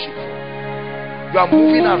mentorship from. You are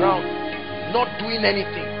moving around, not doing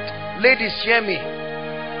anything. Ladies, hear me.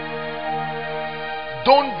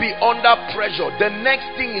 Don't be under pressure. The next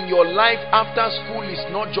thing in your life after school is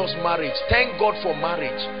not just marriage. Thank God for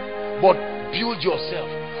marriage, but build yourself.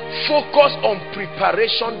 Focus on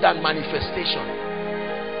preparation than manifestation.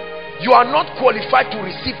 You are not qualified to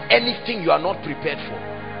receive anything you are not prepared for.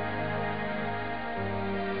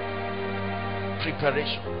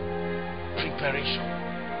 Preparation. Preparation.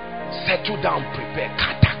 Settle down, prepare.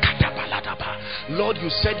 Lord, you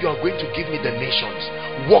said you are going to give me the nations.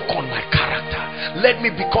 Work on my character. Let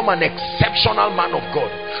me become an exceptional man of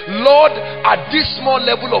God. Lord, at this small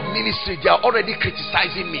level of ministry, they are already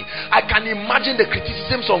criticizing me. I can imagine the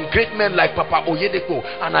criticisms on great men like Papa Oyedepo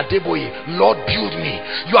and Adeboye. Lord, build me.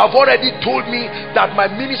 You have already told me that my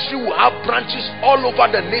ministry will have branches all over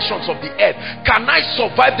the nations of the earth. Can I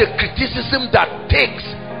survive the criticism that takes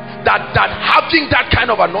that having that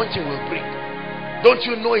kind of anointing will bring? Don't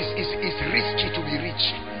you know it's risky to be rich?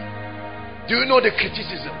 Do you know the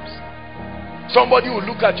criticisms? Somebody will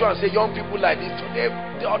look at you and say, young people like this, they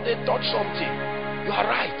touch something. You are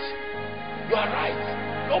right. You are right.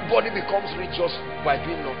 Nobody becomes rich just by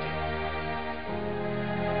doing nothing.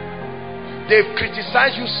 They've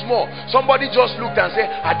criticized you small. Somebody just looked and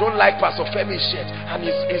said, I don't like Pastor Femi's shirt, and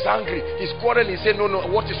he's angry, he's quarreling. He said, no,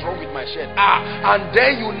 what is wrong with my shirt? And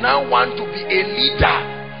then you now want to be a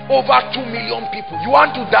leader over 2 million people. You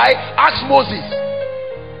want to die? Ask Moses.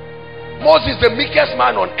 Moses, the meekest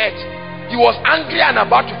man on earth, he was angry and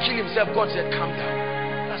about to kill himself. God said, calm down.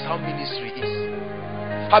 That's how ministry is.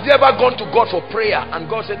 Have you ever gone to God for prayer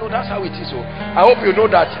and God said, no, that's how it is? So I hope you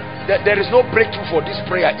know that there is no breakthrough for this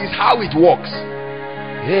prayer. It's how it works.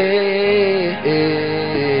 Hey,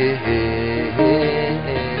 hey, hey, hey,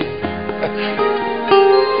 hey.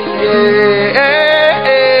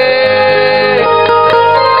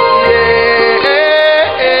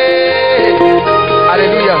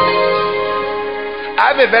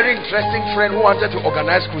 I have a very interesting friend who wanted to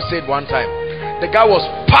organize crusade one time. The guy was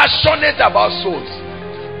passionate about souls.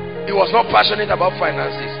 He was not passionate about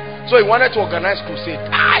finances. So he wanted to organize crusade.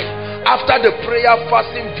 After the prayer,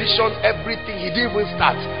 fasting, visions, everything, he didn't even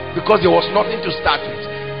start because there was nothing to start with.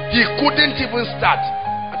 He couldn't even start.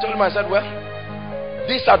 I told him, I said, well,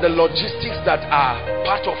 these are the logistics that are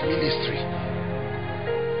part of ministry.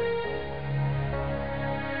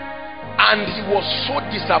 And he was so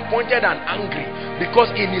disappointed and angry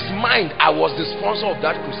because in his mind, I was the sponsor of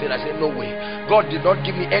that crusade. I said, no way. God did not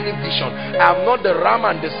give me any vision. I am not the ram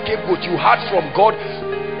and the scapegoat. You heard from God.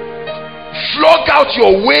 Flog out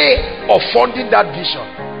your way of funding that vision.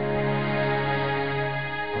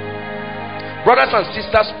 Brothers and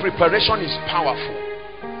sisters, preparation is powerful.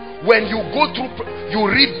 When you go through, you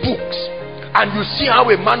read books and you see how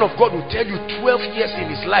a man of God will tell you 12 years in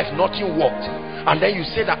his life nothing worked, and then you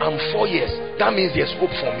say that I'm 4 years, that means there's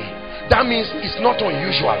hope for me. That means it's not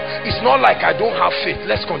unusual. It's not like I don't have faith.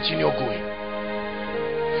 Let's continue going.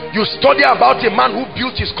 You study about a man who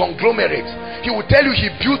built his conglomerates. He will tell you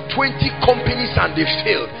he built 20 companies and they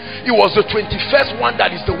failed. It was the 21st one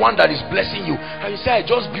that is the one that is blessing you. And you say, I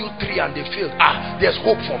just built 3 and they failed. There's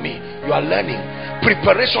hope for me. You are learning.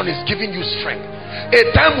 Preparation is giving you strength. A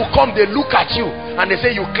time will come, they look at you and they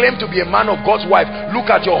say, you claim to be a man of God's wife.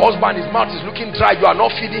 Look at your husband, his mouth is looking dry. You are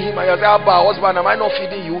not feeding him. And you say, Abba, husband, am I not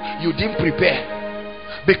feeding you? You didn't prepare.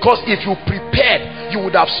 Because if you prepared, you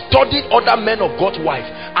would have studied other men of God's wife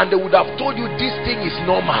and they would have told you this thing is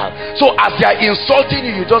normal. So as they are insulting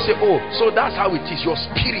you, you just say, oh, so that's how it is. Your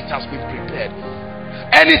spirit has been prepared.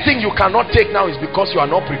 Anything you cannot take now is because you are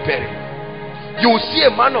not preparing. You will see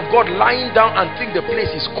a man of God lying down and think the place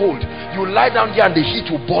is cold. You lie down there and the heat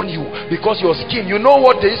will burn you because your skin. You know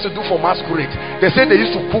what they used to do for masquerade? They say they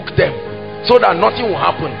used to cook them so that nothing will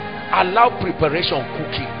happen. Allow preparation,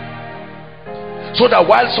 cooking. So that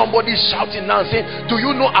while somebody is shouting now and saying, do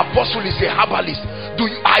you know Apostle is a herbalist?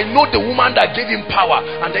 I know the woman that gave him power.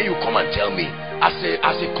 And then you come and tell me as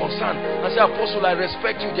a concern. I say, Apostle, I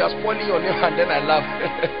respect you. They are spoiling your name. And then I laugh.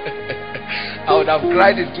 I would have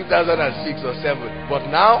cried in 2006 or 7. But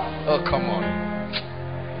now, oh come on.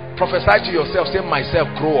 Prophesy to yourself. Say, myself,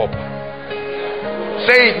 grow up.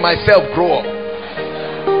 Say it, myself, grow up.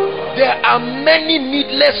 There are many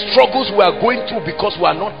needless struggles we are going through because we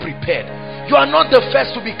are not prepared. You are not the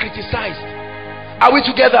first to be criticized. Are we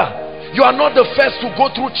together? You are not the first to go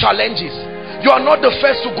through challenges. You are not the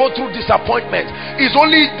first to go through disappointment. It's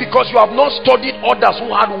only because you have not studied others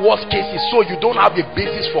who had worse cases, so you don't have a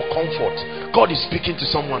basis for comfort. God is speaking to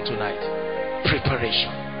someone tonight.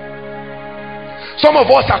 Preparation. Some of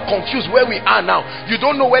us are confused where we are now. You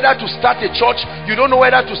don't know whether to start a church. You don't know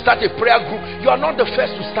whether to start a prayer group. You are not the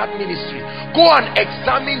first to start ministry. Go and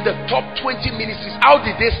examine the top 20 ministries. How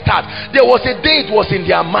did they start? There was a day it was in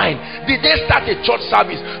their mind. Did they start a church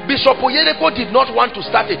service? Bishop Oyedepo did not want to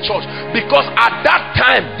start a church because at that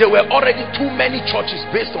time there were already too many churches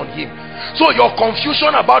based on him. So your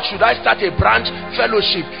confusion about should I start a branch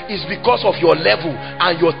fellowship is because of your level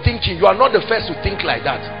and your thinking. You are not the first to think like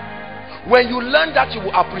that. When you learn that, you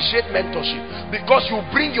will appreciate mentorship, because you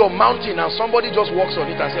bring your mountain and somebody just walks on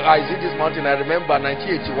it and say, is it this mountain? I remember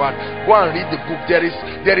 1981. Go and read the book. There is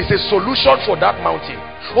a solution for that mountain.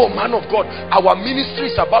 Oh man of God, our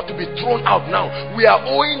ministry is about to be thrown out now. We are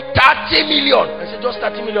owing 30 million. I said, just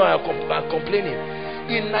 30 million. I'm complaining.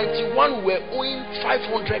 In 91 we were owing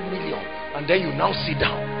 500 million. And then you now sit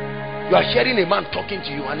down. You are hearing a man talking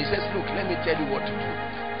to you and he says, look, let me tell you what to do.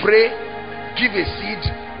 Pray, give a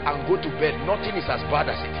seed, and go to bed. Nothing is as bad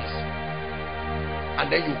as it is. And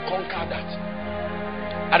then you conquer that.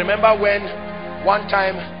 I remember when one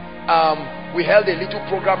time we held a little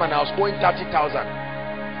program and I was owing 30,000.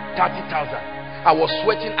 I was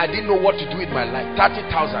sweating. I didn't know what to do with my life.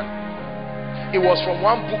 30,000. It was from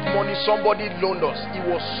one book money somebody loaned us. It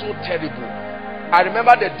was so terrible. I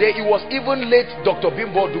remember the day. It was even late Dr.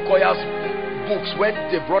 Bimbo Dukoya's books when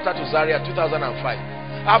they brought her to Zaria 2005.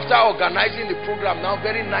 After organizing the program now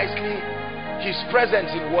very nicely, his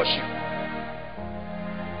presence in worship.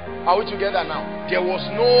 Are we together now? There was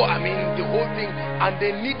no, the whole thing, and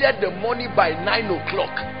they needed the money by 9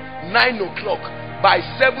 o'clock. 9 o'clock. By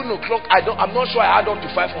 7 o'clock, I'm not sure I had up to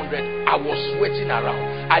 500. I was sweating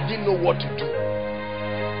around. I didn't know what to do.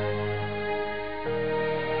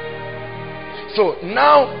 So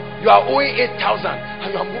now you are owing 8,000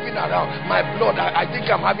 and you are moving around. My blood, I think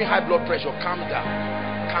I'm having high blood pressure. Calm down.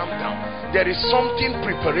 Calm down. There is something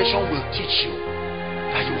preparation will teach you,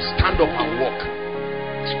 that you stand up and walk.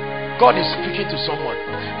 God is speaking to someone.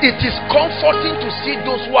 It is comforting to see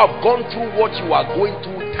those who have gone through what you are going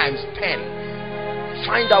through times 10.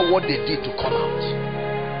 Find out what they did to come out.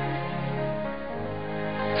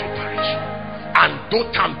 Preparation. And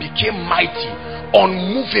Dothan became mighty,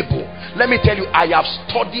 unmovable. Let me tell you, I have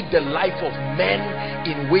studied the life of men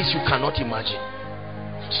in ways you cannot imagine.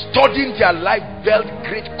 Studying their life built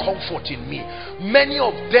great comfort in me. Many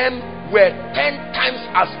of them were 10 times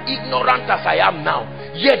as ignorant as I am now,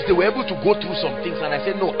 yet they were able to go through some things, and I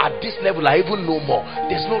said, no, at this level I even know more.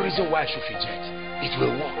 There's no reason why I should fidget. It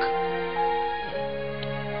will work.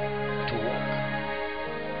 It will work.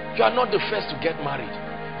 You are not the first to get married.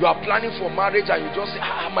 You are planning for marriage and you just say,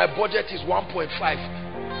 my budget is 1.5.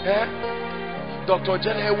 Dr.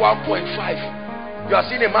 Jenny, 1.5. You are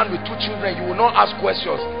seeing a man with 2 children, you will not ask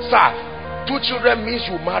questions. Sir, 2 children means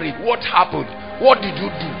you married. What happened? What did you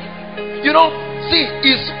do? You know, see,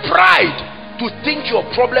 it's pride to think your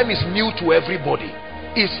problem is new to everybody.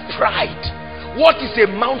 It's pride. What is a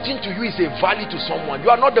mountain to you is a valley to someone.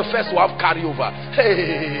 You are not the first to have carryover.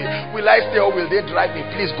 Hey, will I stay or will they drive me?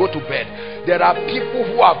 Please go to bed. There are people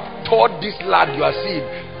who have taught this land you are seeing,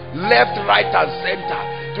 left, right, and center,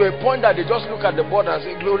 to a point that they just look at the board and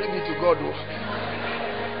say, glory be to God.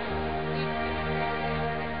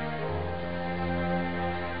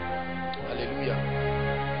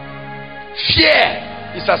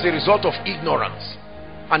 Fear is as a result of ignorance,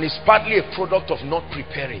 and is partly a product of not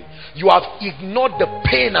preparing. You have ignored the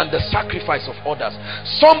pain and the sacrifice of others.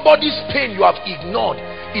 Somebody's pain you have ignored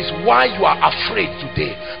is why you are afraid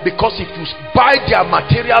today, because if you buy their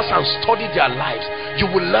materials and study their lives, you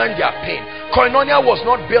will learn their pain. Koinonia was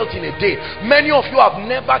not built in a day. Many of you have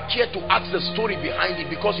never cared to ask the story behind it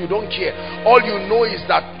because you don't care. All you know is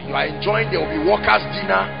that you are enjoying, there will be workers'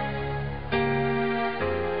 dinner.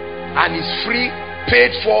 and it's free,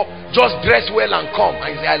 paid for, just dress well and come.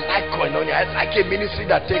 And you say, I like Koinonia, I like a ministry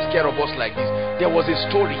that takes care of us like this. There was a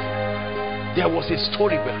story. There was a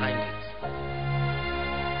story behind it.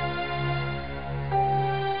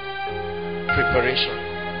 Preparation.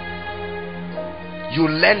 You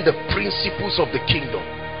learn the principles of the kingdom.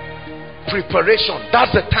 Preparation.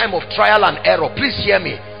 That's the time of trial and error. Please hear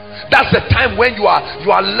me. That's the time when you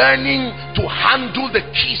are learning to handle the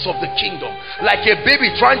keys of the kingdom. Like a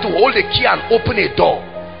baby trying to hold a key and open a door.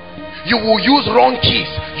 You will use wrong keys.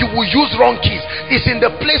 You will use wrong keys. It's in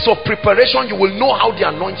the place of preparation you will know how the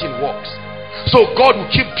anointing works. So God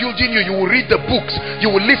will keep building you. You will read the books. You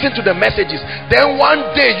will listen to the messages. Then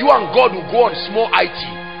one day you and God will go on small IT.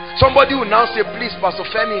 Somebody will now say, please, Pastor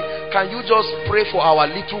Femi, can you just pray for our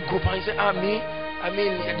little group? And you say, me? I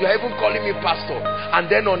mean, you're even calling me pastor. And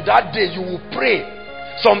then on that day, you will pray.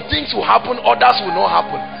 Some things will happen, others will not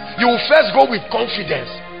happen. You will first go with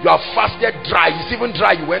confidence. You have fasted dry. It's even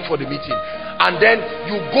dry, you went for the meeting. And then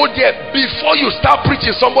you go there. Before you start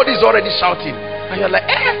preaching, somebody is already shouting. And you're like,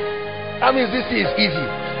 that means this is easy.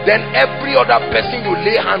 Then every other person you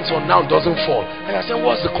lay hands on now doesn't fall. And I say,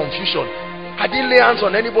 what's the confusion? I didn't lay hands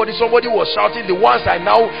on anybody. Somebody was shouting. The ones I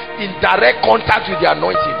now in direct contact with the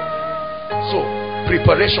anointing. So,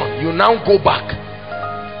 preparation. You now go back.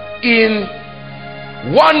 In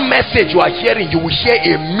one message you are hearing, you will hear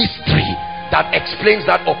a mystery that explains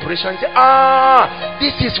that operation. Say,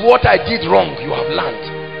 this is what I did wrong. You have learned.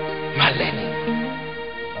 You are learning.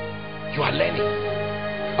 You are learning.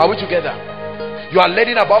 Are we together? You are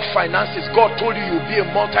learning about finances. God told you you'll be a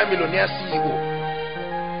multi-millionaire CEO.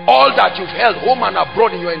 All that you've held home and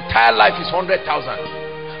abroad in your entire life is 100,000,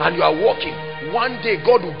 and you are working. One day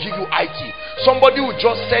God will give you IT. Somebody will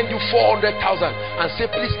just send you 400,000 and say,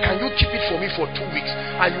 please, can you keep it for me for 2 weeks?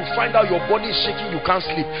 And you find out your body is shaking, you can't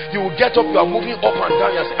sleep. You will get up, you are moving up and down.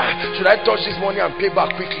 You say, should I touch this money and pay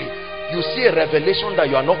back quickly? You see a revelation that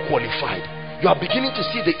you are not qualified. You are beginning to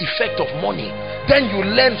see the effect of money. Then you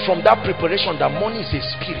learn from that preparation that money is a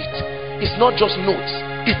spirit. It's not just notes.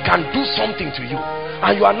 It can do something to you.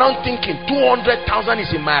 And you are now thinking 200,000 is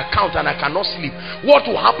in my account and I cannot sleep. What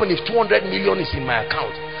will happen if 200 million is in my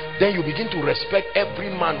account? Then you begin to respect every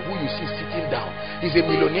man who you see sitting down. He's a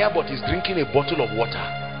millionaire but he's drinking a bottle of water.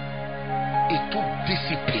 It took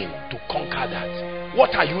discipline to conquer that.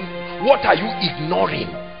 What are you ignoring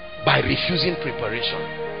by refusing preparation?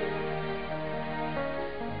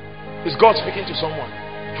 Is God speaking to someone?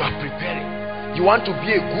 You are preparing. You want to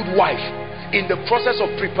be a good wife. In the process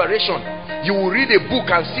of preparation, you will read a book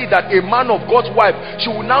and see that a man of God's wife,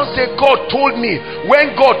 she will now say, God told me.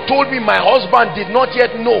 When God told me, my husband did not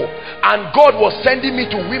yet know, and God was sending me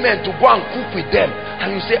to women to go and cook with them.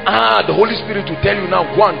 And you say, the Holy Spirit will tell you now,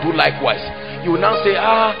 go and do likewise. You will now say,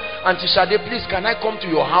 Auntie Shade, please, can I come to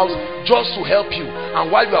your house just to help you?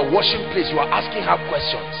 And while you are washing plates, you are asking her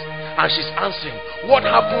questions, and she's answering. What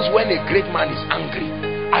happens when a great man is angry?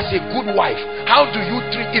 As a good wife, how do you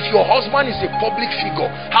treat, if your husband is a public figure,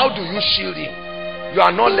 how do you shield him? You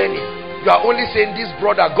are not learning. You are only saying, this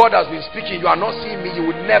brother, God has been speaking. You are not seeing me. You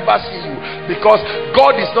will never see you, because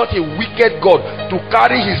God is not a wicked God to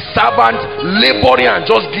carry his servant laboring and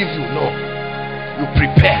just give you. No, you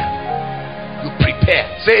prepare. You prepare.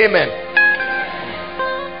 Say amen.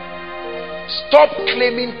 Stop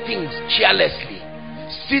claiming things carelessly.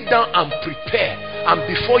 Sit down and prepare, and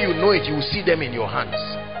before you know it, you will see them in your hands.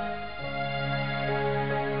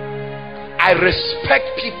 I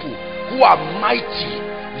respect people who are mighty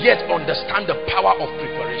yet understand the power of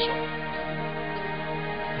preparation.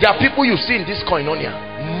 There are people you see in this Koinonia,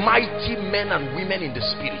 mighty men and women in the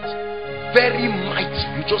spirit, very mighty.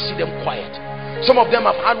 You just see them quiet. Some of them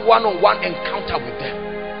have had one-on-one encounter with them.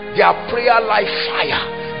 Their prayer life fire,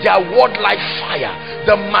 their word life fire.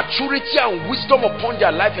 The maturity and wisdom upon their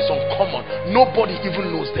life is uncommon. Nobody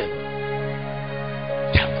even knows them.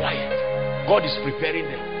 They are quiet. God is preparing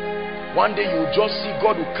them. One day you will just see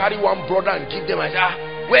God will carry one brother and give them and say,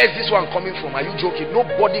 where is this one coming from? Are you joking?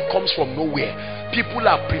 Nobody comes from nowhere. People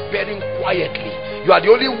are preparing quietly. You are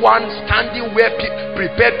the only one standing where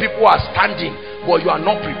prepared people are standing, but you are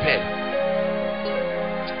not prepared.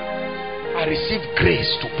 I receive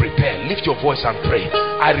grace to prepare. Lift your voice and pray.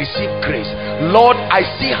 I receive grace. Lord, I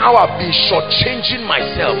see how I've been shortchanging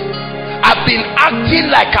myself. I've been acting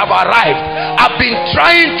like I've arrived. I've been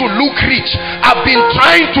trying to look rich. I've been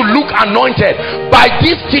trying to look anointed. By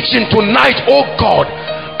this teaching tonight, oh God,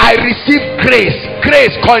 I receive grace.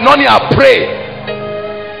 Grace. Koinonia, pray.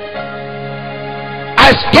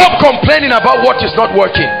 I stop complaining about what is not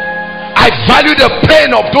working. I value the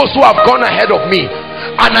pain of those who have gone ahead of me.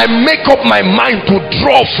 and I make up my mind to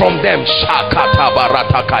draw from them. Shakata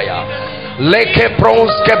baratakaya. Leke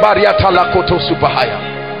bronze bariata lakoto supahaya.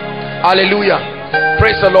 Hallelujah.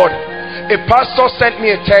 Praise the Lord. A pastor sent me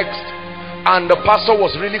a text, and the pastor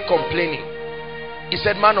was really complaining. He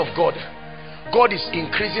said, man of God, God is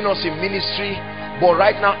increasing us in ministry, but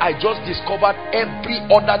right now I just discovered every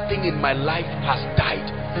other thing in my life has died.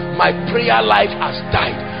 My prayer life has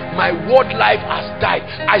died. My word life has died.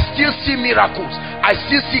 I still see miracles. I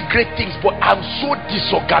still see great things, but I'm so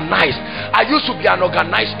disorganized. I used to be an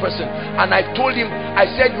organized person, and I told him, I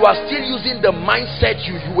said, you are still using the mindset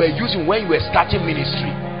you were using when you were starting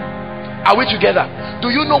ministry. Are we together?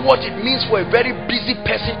 Do you know what it means for a very busy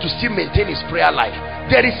person to still maintain his prayer life?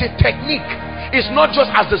 There is a technique. It's not just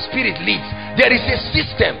as the Spirit leads. There is a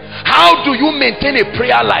system. How do you maintain a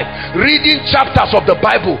prayer life? Reading chapters of the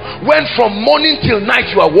Bible when from morning till night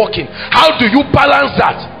you are working. How do you balance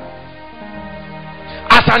that?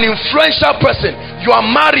 As an influential person, you are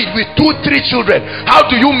married with 2-3 children. How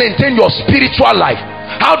do you maintain your spiritual life?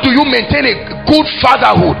 How do you maintain a good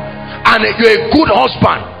fatherhood? And you're a good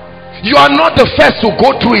husband. You are not the first to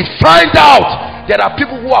go through it. Find out. There are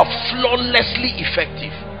people who are flawlessly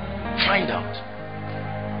effective. Find out.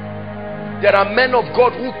 There are men of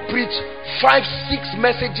God who preach 5-6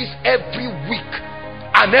 messages every week,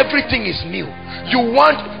 and everything is new.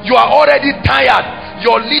 You are already tired.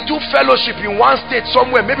 Your little fellowship in one state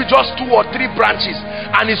somewhere, maybe just 2 or 3 branches,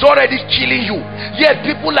 and it's already killing you. Yet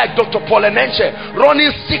people like Dr. Paul Enenche running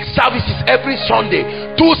 6 services every Sunday,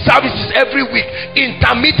 2 services every week,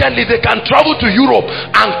 intermittently they can travel to Europe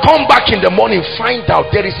and come back in the morning. Find out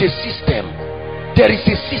there is a system. There is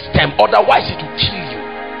a system, otherwise it will kill you.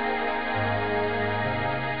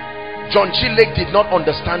 John G. Lake did not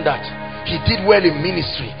understand that. He did well in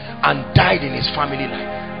ministry and died in his family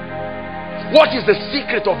life. What is the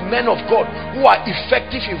secret of men of God who are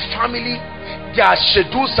effective in family? Their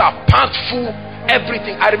schedules are packed full,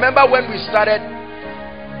 everything. I remember when we started,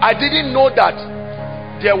 I didn't know that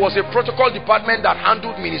there was a protocol department that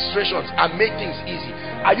handled ministrations and made things easy.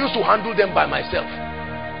 I used to handle them by myself.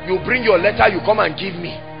 You bring your letter, you come and give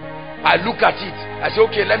me. I look at it. I say,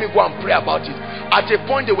 okay, let me go and pray about it. At a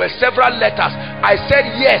point, there were several letters. I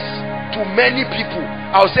said yes to many people.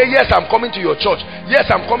 I'll say, yes, I'm coming to your church. Yes,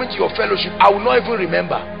 I'm coming to your fellowship. I will not even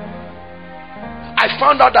remember. I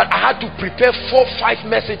found out that I had to prepare 4-5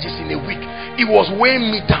 messages in a week. It was weighing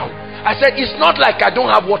me down. I said, it's not like I don't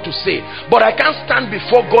have what to say, but I can't stand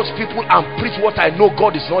before God's people and preach what I know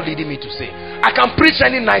God is not leading me to say. I can preach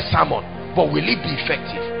any nice sermon, but will it be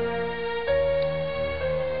effective?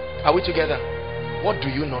 Are we together? What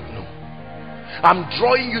do you not know? I'm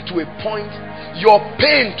drawing you to a point. Your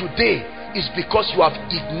pain today is because you have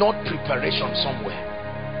ignored preparation somewhere.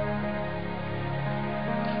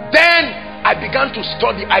 Then I began to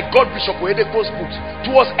study. I got Bishop Oyedepo's books,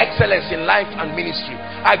 Towards Excellence in Life and Ministry.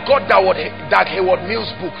 I got Dag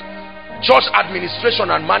Heward-Mills' book, Church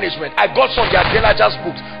Administration and Management. I got some of the Adelaja's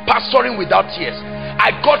books, Pastoring Without Tears.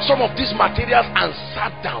 I got some of these materials and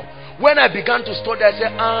sat down. When I began to study, I said,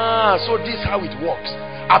 so this is how it works.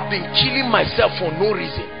 I've been killing myself for no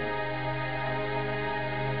reason.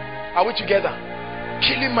 Are we together?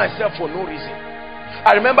 Killing myself for no reason.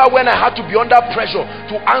 I remember when I had to be under pressure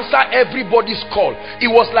to answer everybody's call. It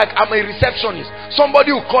was like I'm a receptionist.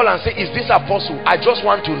 Somebody will call and say, is this Apostle? I just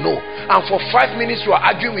want to know. And for 5 minutes you are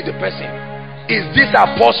arguing with the person. Is this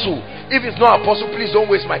Apostle? If it's not Apostle, please don't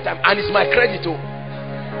waste my time. And it's my credit.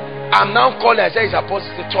 I'm now calling. I say, it's Apostle.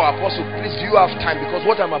 I say, Apostle, please, do you have time? Because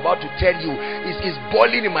what I'm about to tell you is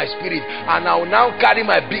boiling in my spirit. And I will now carry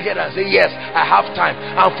my big head and say, yes, I have time.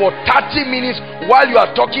 And for 30 minutes, while you are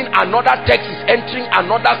talking, another text is entering,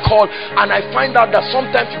 another call. And I find out that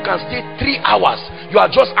sometimes you can stay 3 hours. You are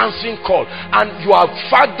just answering call. And you are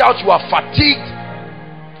fagged out, you are fatigued.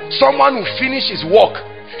 Someone will finish his work.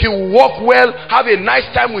 He will work well, have a nice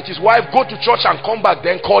time with his wife, go to church and come back,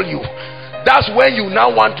 then call you. That's when you now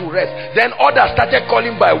want to rest. Then others started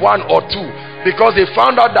calling by 1 or 2 because they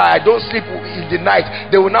found out that I don't sleep in the night.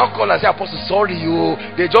 They will now call and say, Apostle, sorry,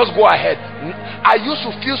 they just go ahead. I used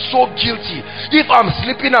to feel so guilty. If I'm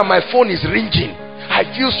sleeping and my phone is ringing, I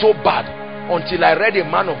feel so bad until I read a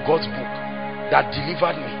man of God's book that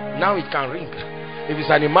delivered me. Now it can ring. If it's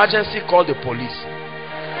an emergency, call the police.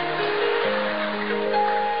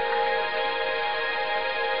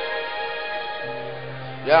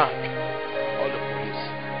 Yeah.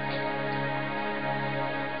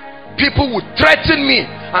 People would threaten me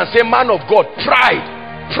and say, man of God, pride.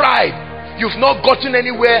 You've not gotten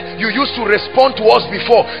anywhere. You used to respond to us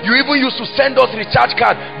before. You even used to send us recharge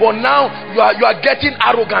card. But now you are getting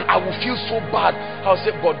arrogant. I will feel so bad. I'll say,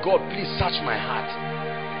 but God, please search my heart.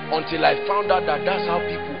 until I found out that that's how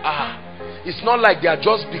people are. It's not like they are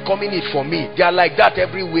just becoming it for me. They are like that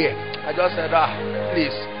everywhere. I just said,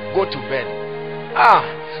 please go to bed.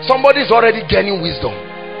 Somebody's already gaining wisdom.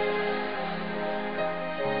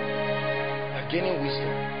 They're gaining wisdom.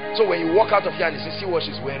 So when you walk out of here and you see what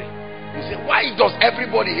she's wearing, you say, why does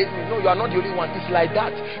everybody hate me? No, you are not the only one. It's like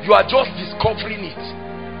that. You are just discovering it.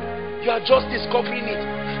 You are just discovering it.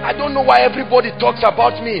 I don't know why everybody talks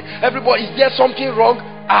about me. Everybody, is there something wrong?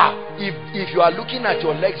 If you are looking at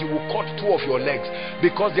your legs, you will cut 2 of your legs,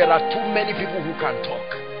 because there are too many people who can talk.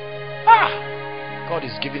 God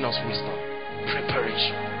is giving us wisdom.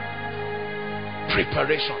 Preparation.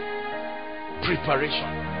 Preparation. Preparation.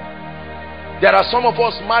 There are some of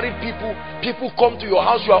us married people come to your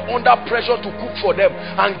house, you are under pressure to cook for them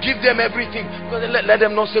and give them everything. Let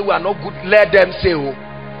them not say we are not good. Let them say,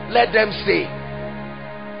 let them say.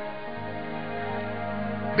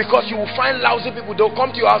 Because you will find lousy people, they'll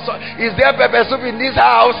come to your house. Is there pepper soup in this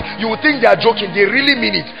house? You will think they are joking. They really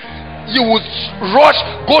mean it. You would rush,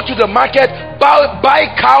 go to the market, buy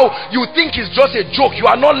cow. You think it's just a joke. You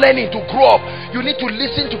are not learning to grow up. You need to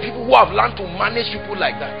listen to people who have learned to manage people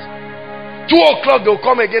like that. 2 o'clock they'll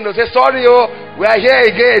come again. They'll say, sorry, we are here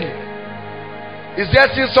again. Is there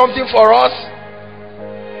still something for us?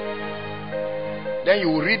 Then you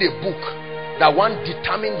will read a book that one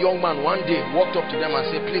determined young man one day walked up to them and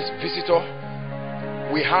said, please, visitor,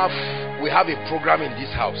 we have a program in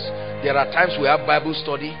this house. There are times we have Bible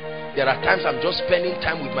study. There are times I'm just spending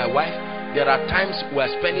time with my wife. There are times we are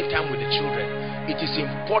spending time with the children. It is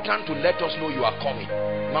important to let us know you are coming.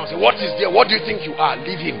 Man say, what is there? What do you think you are?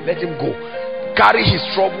 Leave him. Let him go. Carry his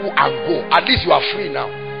trouble and go. At least you are free now.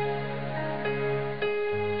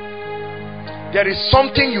 There is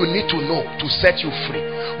something you need to know to set you free.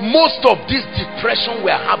 Most of this depression we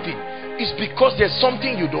are having is because there's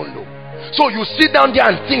something you don't know. So you sit down there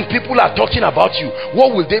and think people are talking about you.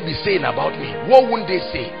 What will they be saying about me? What won't they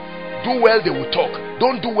say? Do well, they will talk.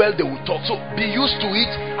 Don't do well, they will talk. So be used to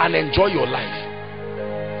it and enjoy your life.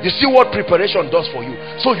 You see what preparation does for you.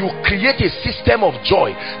 So you create a system of joy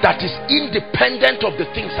that is independent of the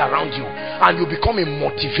things around you, and you become a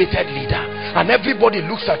motivated leader. And everybody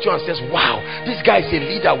looks at you and says, wow, this guy is a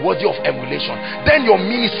leader worthy of emulation. Then your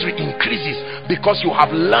ministry increases because you have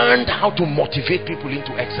learned how to motivate people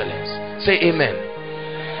into excellence. Say amen.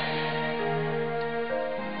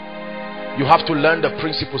 You have to learn the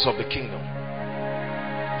principles of the kingdom.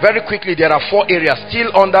 Very quickly, there are 4 areas still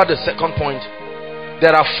under the second point.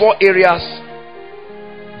 There are 4 areas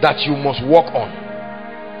that you must work on.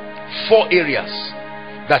 4 areas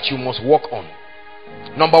that you must work on.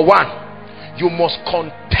 Number 1, you must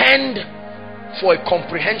contend for a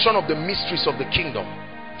comprehension of the mysteries of the kingdom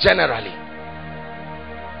generally.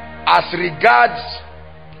 As regards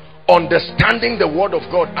understanding the word of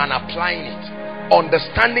God and applying it.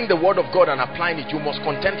 Understanding the word of God and applying it, you must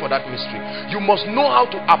contend for that mystery. You must know how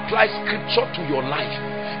to apply scripture to your life.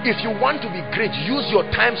 If you want to be great, use your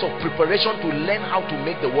times of preparation to learn how to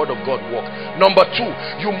make the word of God work. Number 2,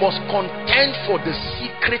 you must contend for the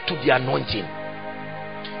secret to the anointing.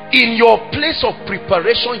 In your place of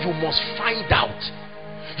preparation, you must find out.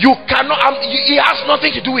 You cannot, it has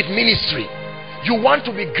nothing to do with ministry. You want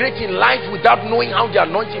to be great in life without knowing how the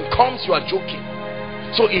anointing comes, you are joking.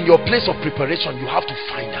 So in your place of preparation, you have to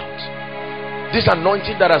find out. This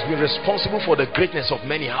anointing that has been responsible for the greatness of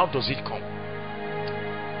many, how does it come?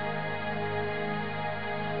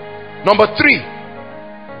 Number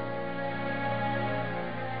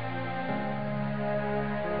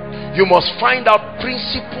 3, you must find out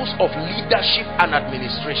principles of leadership and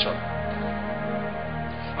administration.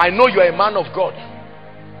 I know you are a man of God,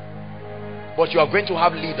 but you are going to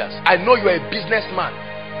have leaders. I know you are a businessman,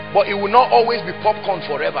 but it will not always be popcorn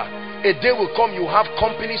forever. A day will come, you have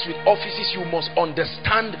companies with offices. You must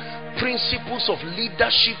understand principles of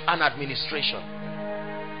leadership and administration.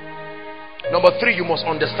 Number 3, you must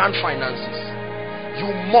understand finances. You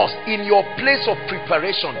must, in your place of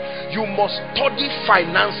preparation, you must study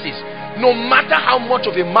finances. No matter how much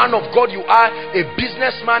of a man of God you are, a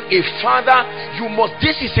businessman, a father, you must,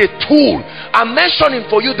 this is a tool. I'm mentioning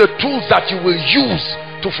for you the tools that you will use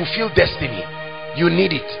to fulfill destiny. You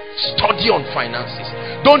need it. Study on finances.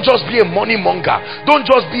 Don't just be a money monger. Don't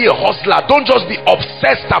just be a hustler. Don't just be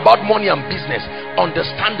obsessed about money and business.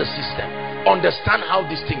 Understand the system. Understand how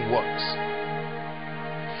this thing works.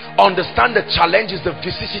 Understand the challenges, the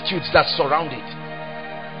vicissitudes that surround it.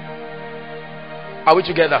 Are we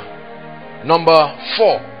together? Number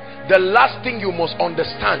 4, the last thing you must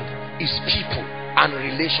understand is people and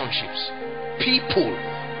relationships. People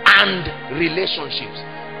and relationships.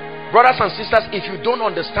 Brothers and sisters, if you don't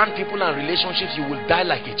understand people and relationships, you will die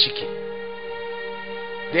like a chicken.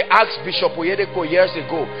 They asked Bishop Oyedepo years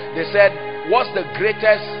ago, they said, what's the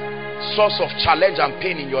greatest source of challenge and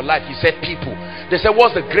pain in your life? He said, people. They said,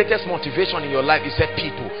 what's the greatest motivation in your life? He said,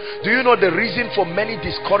 people. Do you know the reason for many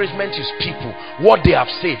discouragements is people? What they have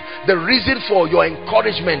said. The reason for your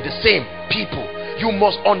encouragement, the same, people. You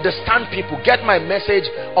must understand people. Get my message,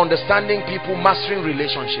 understanding people, mastering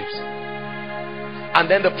relationships. And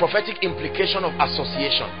then the prophetic implication of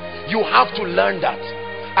association. You have to learn that.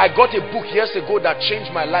 I got a book years ago that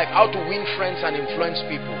changed my life, How to Win Friends and Influence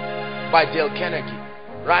People, by Dale Carnegie.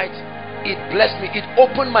 Right? It blessed me. It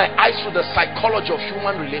opened my eyes to the psychology of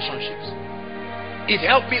human relationships. It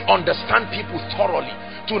helped me understand people thoroughly,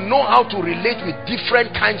 to know how to relate with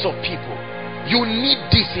different kinds of people. You need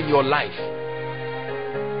this in your life.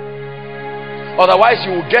 Otherwise,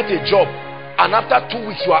 you will get a job, and after 2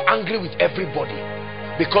 weeks, you are angry with everybody,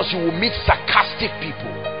 because you will meet sarcastic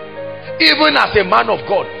people. Even as a man of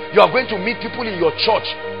God, you are going to meet people in your church,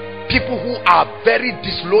 people who are very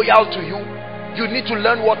disloyal to you. You need to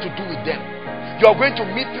learn what to do with them. You are going to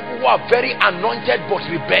meet people who are very anointed but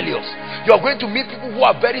rebellious. You are going to meet people who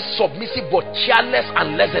are very submissive but careless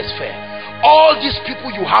and laissez-faire. All these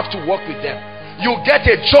people, you have to work with them. You get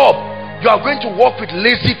a job, you are going to work with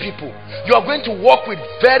lazy people. You are going to work with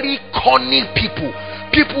very cunning people.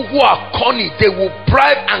 People who are cunning, they will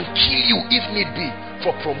bribe and kill you if need be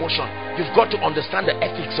for promotion. You've got to understand the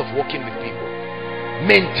ethics of working with people,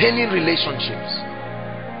 maintaining relationships.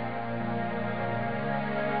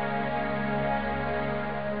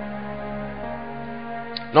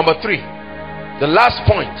 Number 3, the last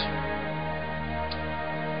point,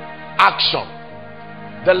 action.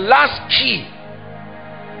 The last key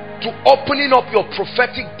to opening up your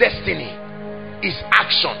prophetic destiny is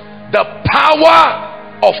action. The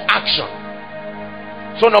power of action.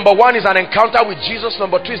 So number 1 is an encounter with Jesus.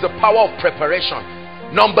 Number 2 is the power of preparation.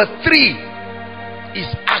 Number 3 is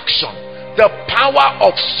action. The power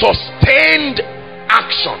of sustained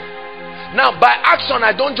action. Now, by action,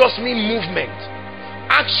 I don't just mean movement.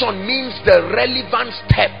 Action means the relevant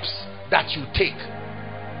steps that you take.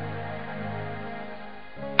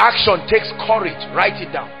 Action takes courage. Write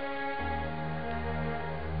it down.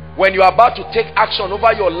 When you are about to take action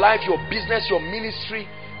over your life, your business, your ministry,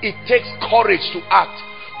 it takes courage to act.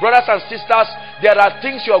 Brothers and sisters, there are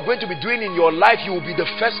things you are going to be doing in your life. You will be the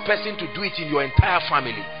first person to do it in your entire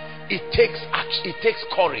family. It takes action. It takes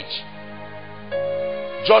courage.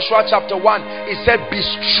 Joshua chapter 1, it said, be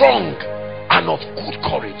strong and of good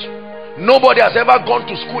courage. Nobody has ever gone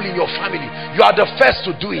to school in your family. You are the first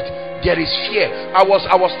to do it. There is fear. I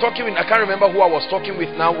was talking with, I can't remember who I was talking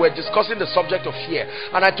with now. We're discussing the subject of fear,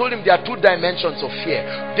 and I told him there are 2 dimensions of fear.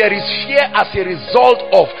 There is fear as a result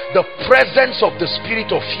of the presence of the spirit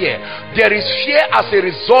of fear. There is fear as a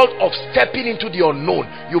result of stepping into the unknown.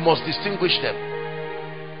 You must distinguish them.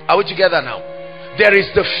 Are we together now? There is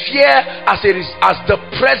the fear as the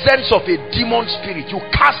presence of a demon spirit. You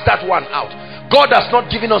cast that one out. God has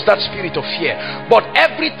not given us that spirit of fear. But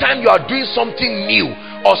every time you are doing something new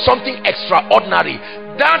or something extraordinary,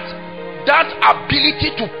 that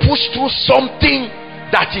ability to push through something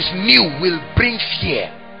that is new will bring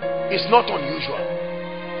fear. It's not unusual.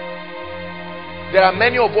 There are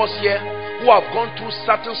many of us here who have gone through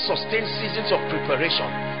certain sustained seasons of preparation,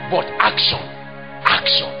 but action.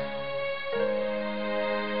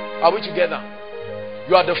 Are we together?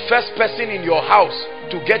 You are the first person in your house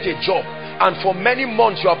to get a job, and for many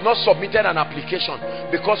months you have not submitted an application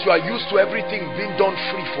because you are used to everything being done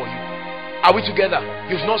free for you. Are we together?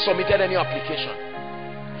 You've not submitted any application,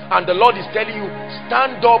 and the Lord is telling you,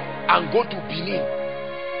 stand up and go to Benin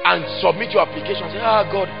and submit your application. Say,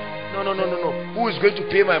 God, no, who is going to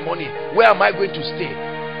pay my money? Where am I going to stay?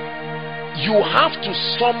 You have to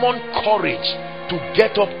summon courage to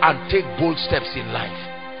get up and take bold steps in life.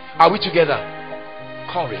 Are we together?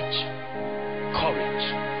 Courage.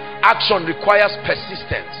 Action requires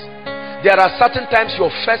persistence. There are certain times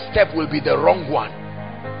your first step will be the wrong one,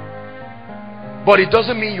 but it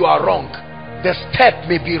doesn't mean you are wrong. The step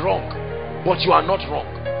may be wrong, but you are not wrong.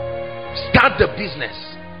 Start the business,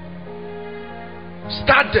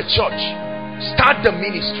 start the church, start the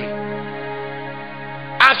ministry.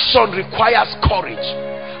 Action requires courage.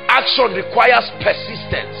 Action requires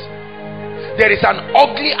persistence. There is an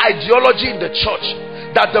ugly ideology in the church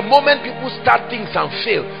that the moment people start things and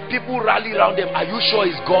fail, people rally around them. Are you sure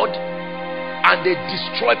it's God? And they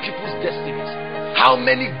destroy people's destinies. How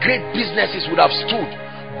many great businesses would have stood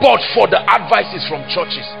but for the advices from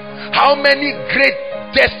churches? How many great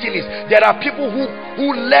destinies? There are people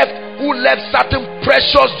who left certain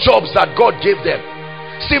precious jobs that God gave them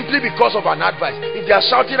simply because of an advice. If they are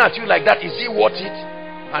shouting at you like that, is it worth it?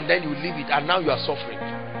 And then you leave it, and now you are suffering.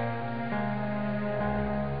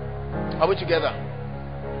 Are we together?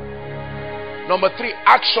 Number 3,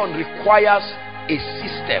 action requires a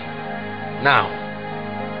system. Now,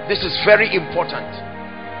 this is very important.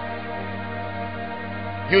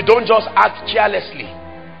 You don't just act carelessly.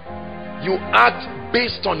 You act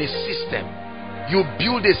based on a system. You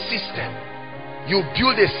build a system. You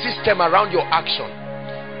build a system around your action.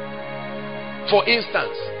 For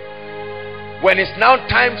instance, when it's now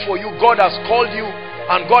time for you, God has called you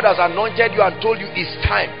and God has anointed you and told you it's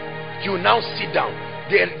time. You now sit down.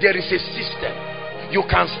 There is a system. You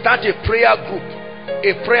can start a prayer group,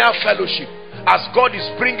 a prayer fellowship. As God is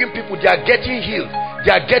bringing people, they are getting healed,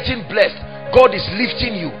 they are getting blessed. God is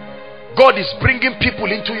lifting you. God is bringing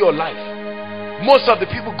people into your life. Most of the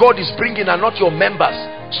people God is bringing are not your members.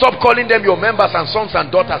 Stop calling them your members and sons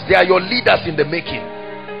and daughters. They are your leaders in the making.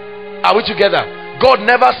 Are we together? God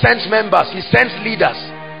never sends members, he sends leaders.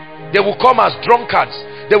 They will come as drunkards,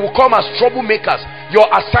 they will come as troublemakers. Your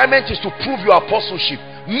assignment is to prove your apostleship.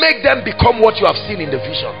 Make them become what you have seen in the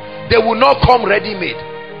vision. They will not come ready-made.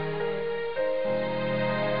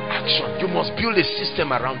 Action. You must build a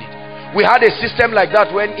system around it. We had a system like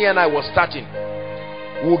that when he and I was starting.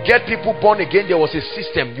 We'll get people born again. There was a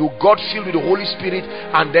system. You got filled with the Holy Spirit,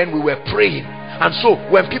 and then we were praying. And so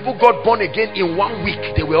when people got born again in 1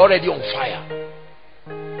 week, they were already on fire.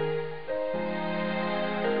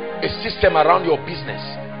 A system around your business.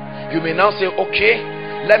 You may now say, okay,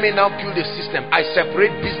 let me now build a system. I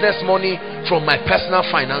separate business money from my personal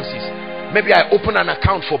finances. Maybe I open an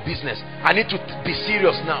account for business. I need to be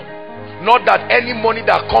serious now. Not that any money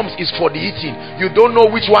that comes is for the eating. You don't know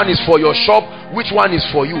which one is for your shop, which one is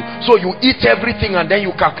for you. So you eat everything and then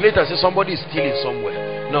you calculate and say somebody is stealing somewhere.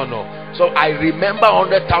 No. So I remember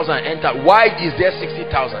 100,000 enter. Why is there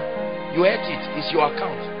 60,000? You ate it. It's your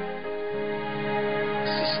account.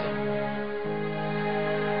 System.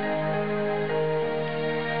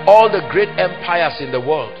 All the great empires in the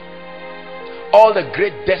world, all the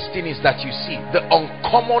great destinies that you see, the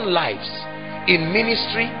uncommon lives in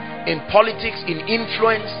ministry, in politics, in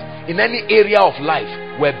influence, in any area of life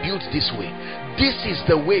were built this way. This is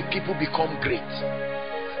the way people become great.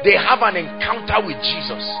 They have an encounter with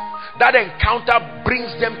Jesus. That encounter brings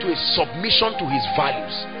them to a submission to his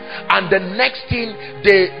values. And the next thing,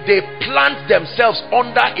 they plant themselves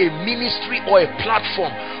under a ministry or a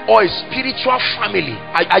platform or a spiritual family.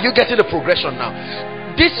 Are you getting the progression now?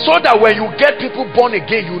 This so that when you get people born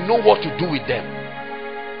again, you know what to do with them.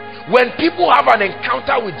 When people have an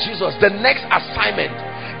encounter with Jesus, the next assignment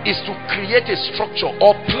is to create a structure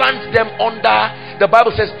or plant them under. The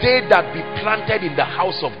Bible says, they that be planted in the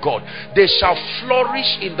house of God, they shall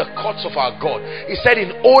flourish in the courts of our God. He said,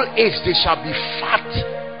 in old age they shall be fat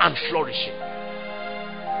and flourishing.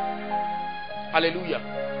 Hallelujah.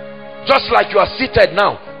 Just like you are seated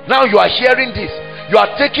now you are hearing this, you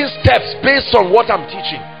are taking steps based on what I'm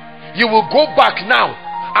teaching. You will go back now,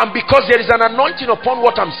 and because there is an anointing upon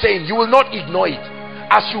what I'm saying, you will not ignore it.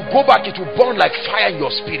 As you go back, it will burn like fire in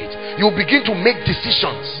your spirit. You will begin to make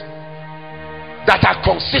decisions that are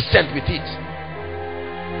consistent with it.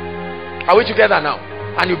 Are we together now?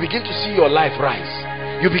 And you begin to see your life rise.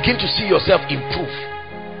 You begin to see yourself improve.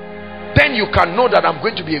 Then you can know that I'm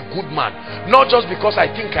going to be a good man. Not just because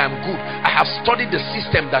I think I am good. I have studied the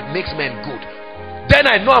system that makes men good. Then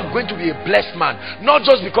I know I'm going to be a blessed man. Not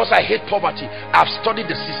just because I hate poverty. I've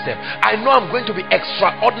studied the system. I know I'm going to be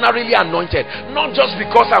extraordinarily anointed. Not just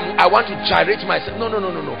because I want to gyrate myself. No.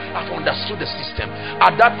 I've understood the system.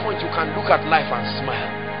 At that point, you can look at life and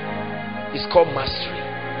smile. It's called mastery.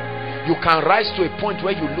 You can rise to a point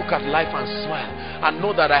where you look at life and smile and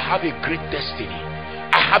know that I have a great destiny.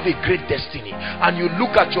 I have a great destiny. And you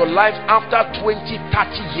look at your life after 20,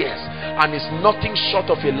 30 years, and it's nothing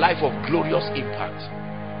short of a life of glorious impact.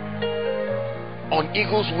 On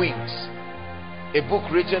Eagle's Wings, a book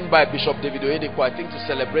written by Bishop David Oyedepo, I think to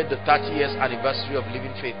celebrate the 30 years anniversary of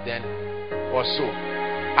Living Faith then or so.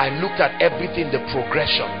 I looked at everything, the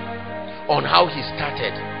progression on how he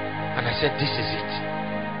started, and I said, this is it.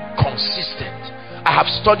 Consistent. I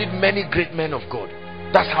have studied many great men of God.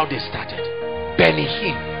 That's how they started. Benny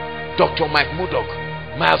Hinn, Dr. Mike Murdoch,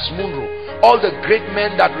 Miles Munro, all the great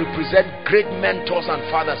men that represent great mentors and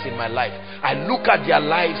fathers in my life. I look at their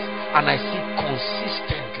lives and I see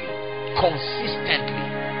consistently.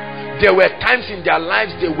 There were times in their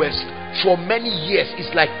lives they were, for many years,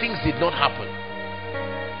 it's like things did not happen.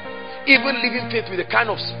 Even Living Faith with the kind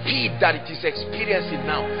of speed that it is experiencing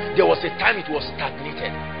now, there was a time it was stagnated.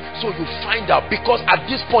 So you find out, because at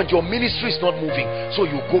this point your ministry is not moving, so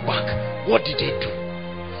you go back. What did they do?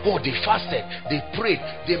 Oh, they fasted, they prayed,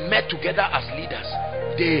 they met together as leaders,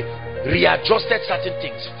 they readjusted certain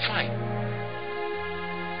things. Fine.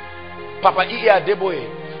 Papa Iya Deboe,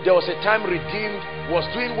 there was a time Redeemed was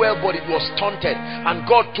doing well, but it was stunted, and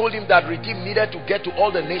God told him that Redeemed needed to get to all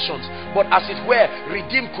the nations, but as it were,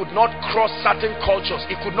 Redeemed could not cross certain cultures.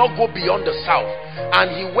 It could not go beyond the south, and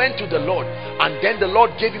he went to the Lord, and then the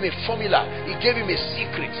Lord gave him a formula. He gave him a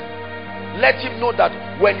secret. Let him know that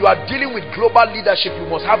when you are dealing with global leadership, you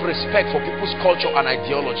must have respect for people's culture and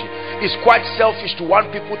ideology. It's quite selfish to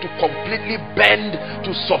want people to completely bend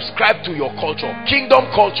to subscribe to your culture. Kingdom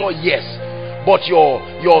culture, yes, but your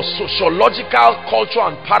sociological culture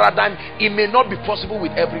and paradigm, it may not be possible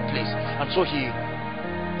with every place. And so he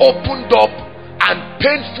opened up and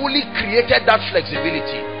painfully created that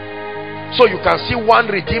flexibility. So you can see one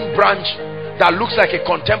Redeemed branch that looks like a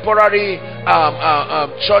contemporary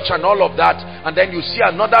church and all of that, and then you see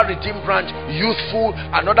another Redeemed branch, youthful,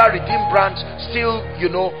 another Redeemed branch still,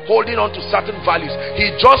 holding on to certain values.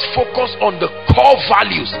 He just focused on the core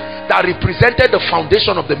values that represented the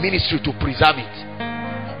foundation of the ministry to preserve it,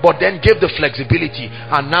 but then gave the flexibility.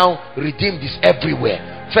 And now Redeemed is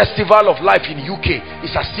everywhere. Festival of Life in UK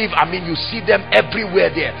is as if, you see them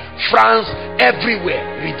everywhere there. France,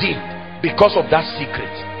 everywhere, Redeemed, because of that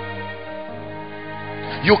secret.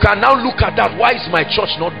 You can now look at that. Why is my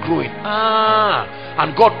church not growing?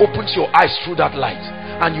 And God opens your eyes through that light,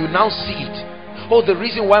 and you now see it. Oh, the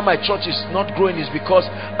reason why my church is not growing is because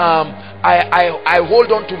I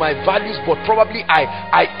hold on to my values, but probably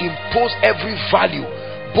I impose every value,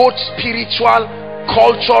 both spiritual,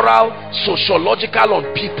 cultural, sociological, on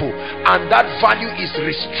people, and that value is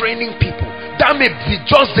restraining people. That may be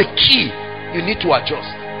just the key. You need to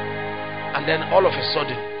adjust, and then all of a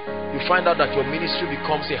sudden you find out that your ministry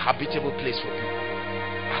becomes a habitable place for people.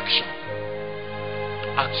 Action.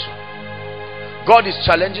 Action. God is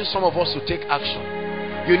challenging some of us to take action.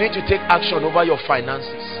 You need to take action over your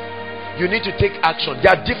finances. You need to take action.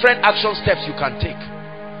 There are different action steps you can take.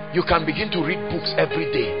 You can begin to read books every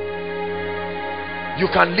day. You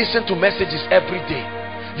can listen to messages every day.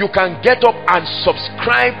 You can get up and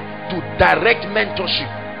subscribe to direct mentorship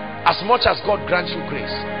as much as God grants you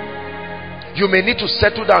grace. You may need to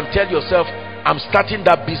settle down and tell yourself, I'm starting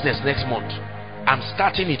that business next month. I'm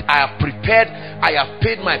starting it. I have prepared. I have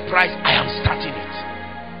paid my price. I am starting it.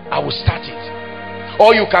 I will start it.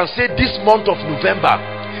 Or you can say, this month of November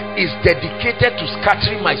is dedicated to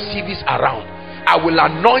scattering my CVs around. I will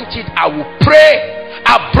anoint it. I will pray.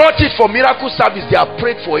 I brought it for miracle service. They have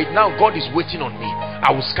prayed for it. Now God is waiting on me.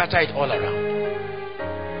 I will scatter it all around.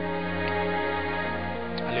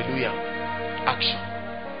 Hallelujah. Action.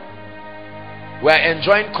 We are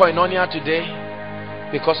enjoying Koinonia today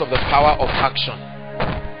because of the power of action.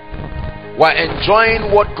 We are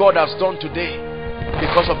enjoying what God has done today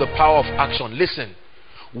because of the power of action. Listen,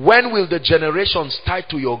 when will the generations tied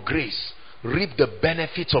to your grace reap the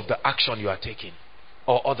benefits of the action you are taking,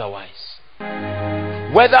 or otherwise?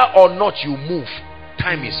 Whether or not you move,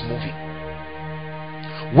 time is moving.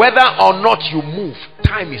 Whether or not you move,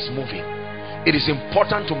 time is moving. It is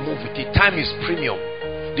important to move with it. Time is premium.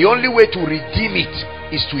 The only way to redeem it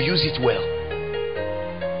is to use it well.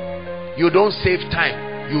 You don't save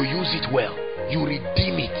time, you use it well. You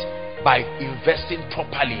redeem it by investing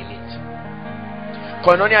properly in it.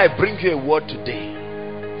 Koinonia, I bring you a word today.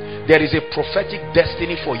 There is a prophetic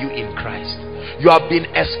destiny for you in Christ. You have been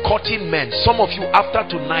escorting men. Some of you, after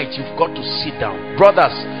tonight, you've got to sit down.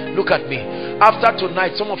 Brothers, look at me. After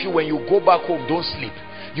tonight, some of you, when you go back home, don't sleep.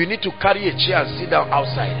 You need to carry a chair and sit down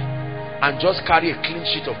outside and just carry a clean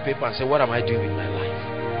sheet of paper and say, what am I doing with my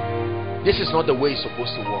life? This is not the way it's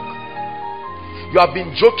supposed to work. You have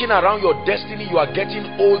been joking around your destiny. You are getting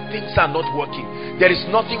old. Things are not working. There is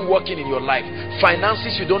nothing working in your life.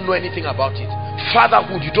 Finances, you don't know anything about it.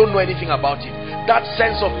 Fatherhood, you don't know anything about it. That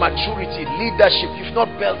sense of maturity, leadership, you've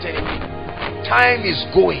not built anything. Time is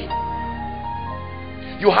going.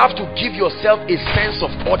 You have to give yourself a sense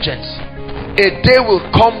of urgency. A day will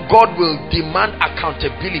come, God will demand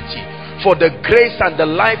accountability for the grace and the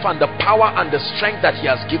life and the power and the strength that he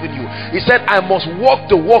has given you. He said, I must walk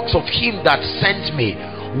the works of him that sent me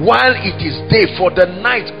while it is day, for the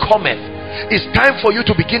night cometh. It's time for you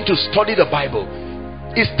to begin to study the Bible.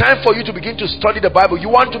 It's time for you to begin to study the Bible.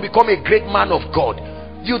 You want to become a great man of God.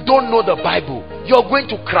 You don't know the Bible. You're going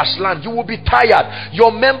to crash land. You will be tired.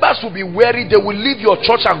 Your members will be weary. They will leave your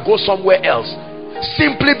church and go somewhere else.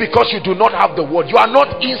 Simply because you do not have the word. You are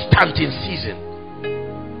not instant in season.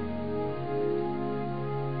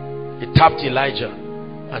 He tapped Elijah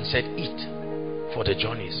and said, eat, for the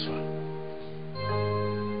journey is far.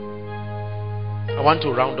 I want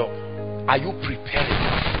to round up. Are you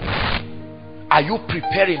preparing? Are you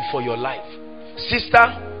preparing for your life? Sister,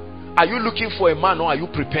 are you looking for a man, or are you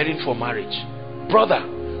preparing for marriage? Brother,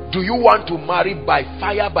 do you want to marry by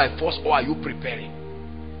fire, by force, or are you preparing?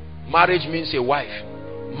 Marriage means a wife.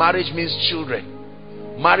 Marriage means children.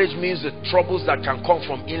 Marriage means the troubles that can come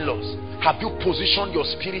from in-laws. Have you positioned your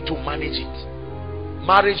spirit to manage it?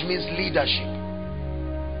 Marriage means leadership.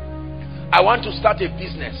 I want to start a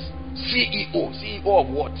business. CEO. CEO of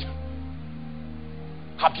what?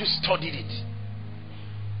 Have you studied it?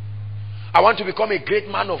 I want to become a great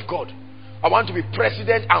man of God. I want to be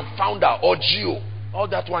president and founder, or GO. All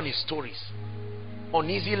that one is stories.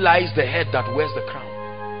 Uneasy lies the head that wears the crown.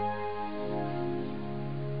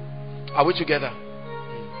 Are we together?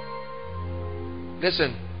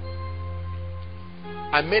 Listen,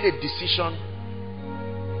 I made a decision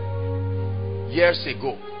years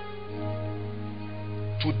ago.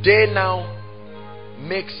 Today now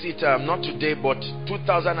makes it, not today, but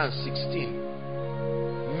 2016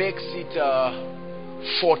 makes it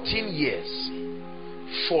 14 years.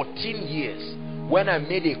 14 years when I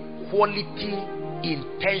made a quality,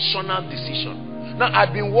 intentional decision. Now,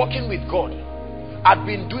 I'd been working with God. I'd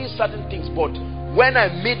been doing certain things, but when I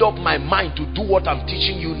made up my mind to do what I'm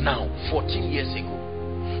teaching you now, 14 years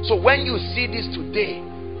ago. So when you see this today,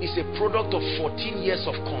 it's a product of 14 years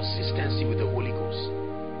of consistency with the Holy Ghost.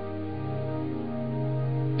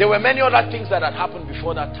 There were many other things that had happened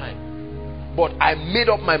before that time, but I made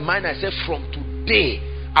up my mind. I said, from today,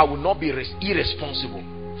 I will not be irresponsible.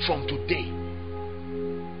 From today.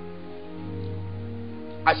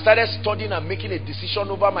 I started studying and making a decision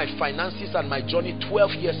over my finances and my journey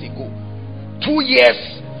 12 years ago. 2 years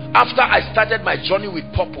after I started my journey with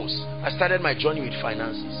purpose, I started my journey with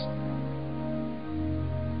finances.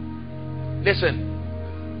 Listen,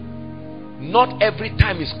 not every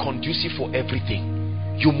time is conducive for everything.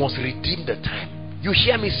 You must redeem the time. You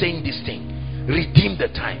hear me saying this thing? Redeem the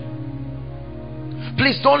time.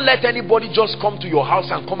 Please don't let anybody just come to your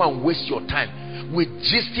house and come and waste your time with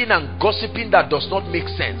gisting and gossiping that does not make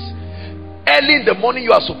sense. Early in the morning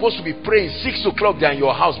you are supposed to be praying. 6 o'clock they are in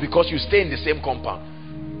your house because you stay in the same compound.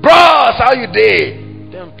 Bros, how you day?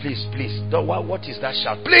 Then please, what is that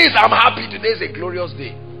shout? Please, I'm happy. Today is a glorious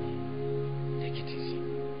day. Take it easy.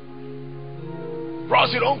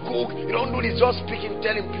 Bros, you don't cook, you don't do this, just speaking.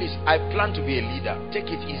 Tell him, please, I plan to be a leader.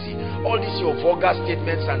 Take it easy. All these your vulgar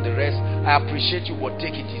statements and the rest, I appreciate you, but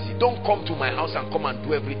take it easy. Don't come to my house and come and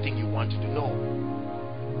do everything you want to do. No.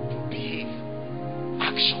 Behave.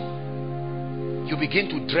 Action. You begin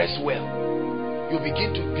to dress well. You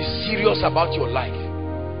begin to be serious about your life.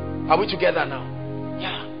 Are we together now?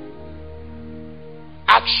 Yeah.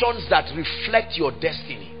 Actions that reflect your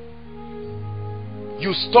destiny.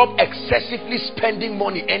 You stop excessively spending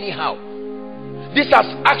money anyhow. These are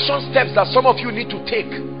action steps that some of you need to take.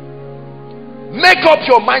 Make up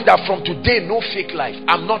your mind that from today, no fake life.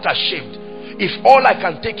 I'm not ashamed. If all I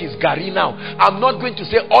can take is Gary now, I'm not going to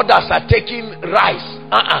say others are taking rice.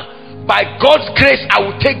 By God's grace, I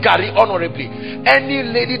will take Gary honorably. Any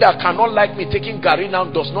lady that cannot like me taking Gary now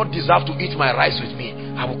does not deserve to eat my rice with me.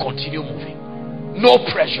 I will continue moving. No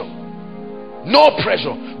pressure. No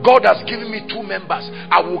pressure. God has given me 2 members.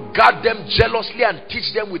 I will guard them jealously and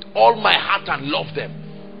teach them with all my heart and love them.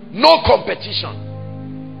 No competition.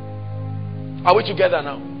 Are we together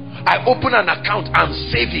now? I open an account. I'm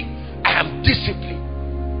saving. I am disciplined.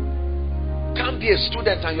 Can't be a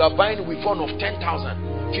student and you are buying with fund of 10,000,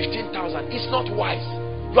 15,000. It's not wise.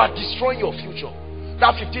 You are destroying your future.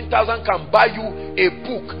 That 15,000 can buy you a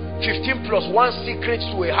book. 15 plus 1 secrets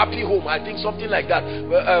to a happy home. I think something like that.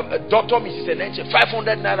 Dr. Mrs. Enenche,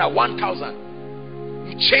 500 naira, 1,000.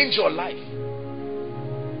 You change your life.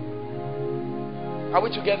 Are we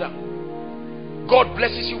together? God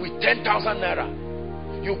blesses you with 10,000 naira.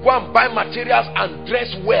 You go and buy materials and dress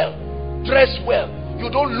well. Dress well. You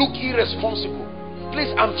don't look irresponsible.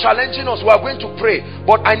 Please, I'm challenging us. We are going to pray,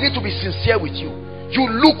 but I need to be sincere with you. You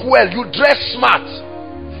look well. You dress smart.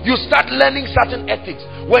 You start learning certain ethics.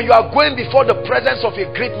 When you are going before the presence of a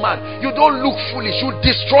great man, you don't look foolish. You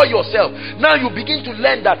destroy yourself. Now you begin to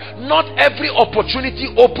learn that not every opportunity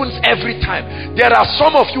opens every time. There are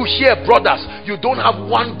some of you here, brothers, you don't have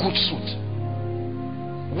one good suit.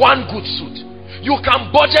 One good suit. You can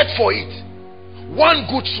budget for it. One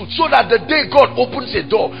good suit, so that the day God opens a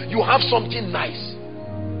door, you have something nice.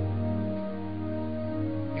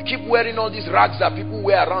 You keep wearing all these rags that people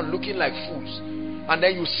wear around looking like fools, and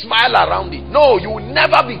then you smile around it. No, you will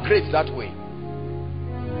never be great that way.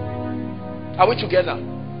 Are we together?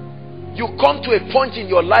 You come to a point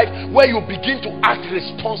in your life where you begin to act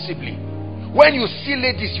responsibly. When you see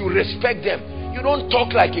ladies, you respect them. You don't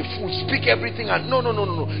talk like a fool, speak everything, and no.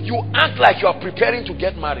 You act like you are preparing to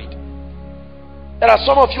get married. There are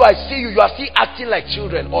some of you, I see you are still acting like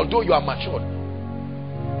children, although you are matured.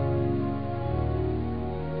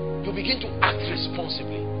 You begin to act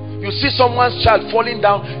responsibly. You see someone's child falling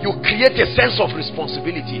down, you create a sense of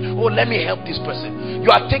responsibility. Oh, let me help this person.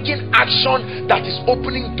 You are taking action that is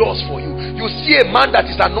opening doors for you. You see a man that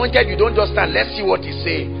is anointed, you don't just stand, let's see what he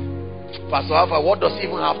say. Pastor Alpha, what does he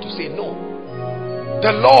even have to say? No.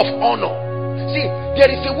 The law of honor. See,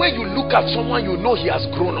 there is a way you look at someone, you know he has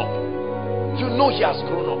grown up. You know he has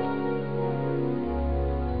grown up.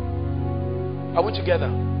 Are we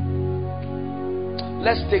together?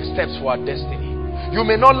 Let's take steps for our destiny. You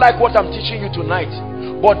may not like what I'm teaching you tonight,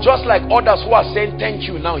 but just like others who are saying thank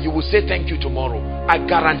you now, you will say thank you tomorrow. I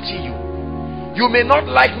guarantee you. You may not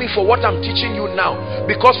like me for what I'm teaching you now,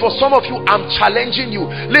 because for some of you, I'm challenging you.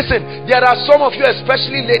 Listen, there are some of you,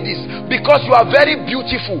 especially ladies, because you are very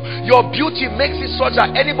beautiful. Your beauty makes it such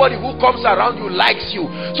that anybody who comes around you likes you.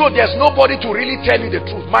 So there's nobody to really tell you the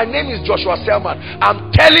truth. My name is Joshua Selman.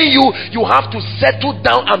 I'm telling you, you have to settle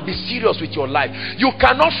down and be serious with your life. You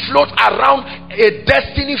cannot float around a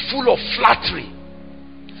destiny full of flattery.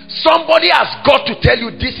 Somebody has got to tell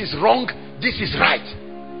you this is wrong, this is right.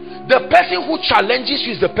 The person who challenges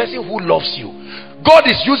you is the person who loves you. God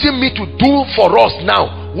is using me to do for us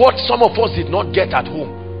now what some of us did not get at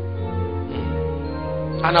home.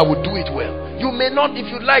 And I will do it well. You may not, if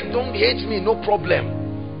you like, don't hate me, no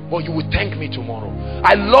problem. But you will thank me tomorrow.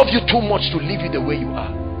 I love you too much to leave you the way you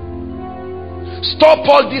are. Stop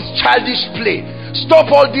all this childish play.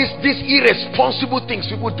 Stop all these irresponsible things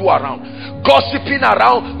people do around. Gossiping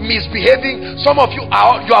around, misbehaving. Some of you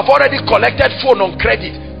have already collected phone on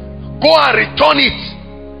credit. Go and return it.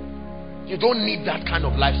 You don't need that kind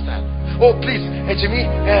of lifestyle. Oh please, hey Jimmy,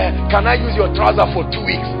 can I use your trouser for 2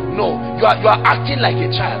 weeks? No, you are acting like a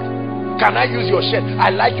child. Can I use your shirt? I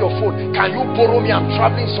like your phone. Can you borrow me? I'm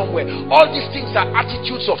traveling somewhere. All these things are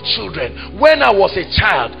attitudes of children. When I was a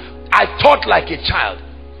child, I thought like a child.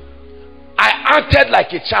 I acted like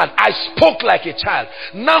a child. I spoke like a child.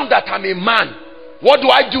 Now that I'm a man, what do?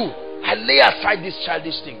 I lay aside these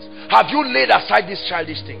childish things. Have you laid aside these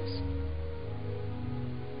childish things?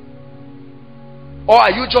 Or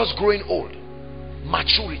are you just growing old?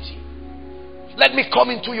 Maturity. Let me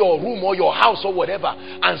come into your room or your house or whatever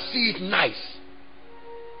and see it nice.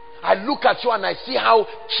 I look at you and I see how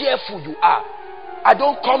careful you are. I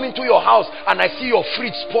don't come into your house and I see your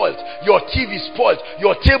fridge spoiled, your TV spoiled,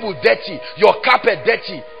 your table dirty, your carpet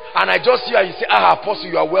dirty, and I just see you and you say,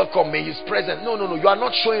 Apostle, you are welcome, may His presence. No, you are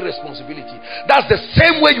not showing responsibility. That's the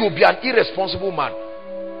same way you will be an irresponsible man.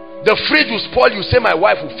 The fridge will spoil, you say my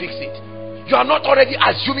wife will fix it. You are not already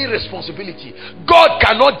assuming responsibility. God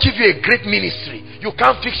cannot give you a great ministry. You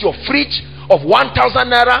can't fix your fridge of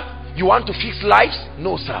 1,000 naira. You want to fix lives?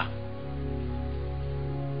 No, sir.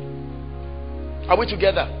 Are we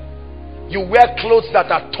together? You wear clothes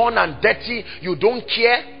that are torn and dirty. You don't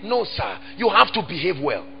care? No, sir. You have to behave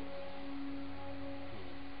well.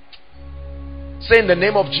 Say in the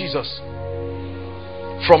name of Jesus,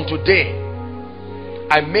 from today,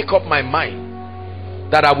 I make up my mind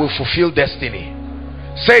that I will fulfill destiny.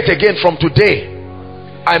 Say it again. From today,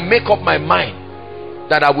 I make up my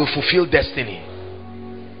mind that I will fulfill destiny.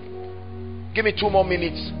 Give me 2 more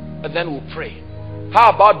minutes and then we'll pray.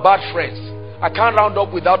 How about bad friends? I can't round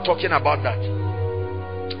up without talking about that.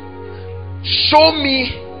 Show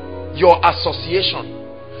me your association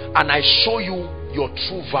and I show you your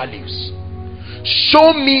true values.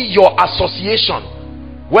 Show me your association.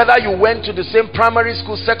 Whether you went to the same primary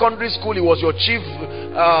school, secondary school, he was your chief,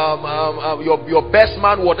 your best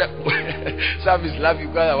man, whatever. Sam is laughing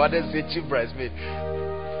because I wanted to say chief bridesmaid.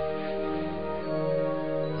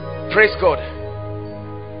 Praise God.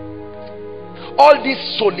 All this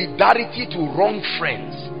solidarity to wrong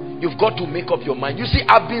friends, you've got to make up your mind. You see,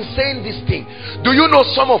 I've been saying this thing. Do you know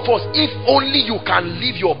some of us, if only you can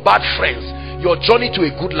leave your bad friends, your journey to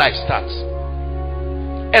a good life starts.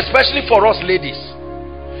 Especially for us ladies.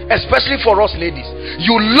 Especially for us ladies.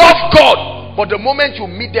 You love God, but the moment you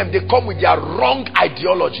meet them, they come with their wrong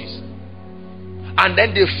ideologies. And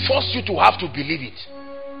then they force you to have to believe it.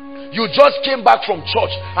 You just came back from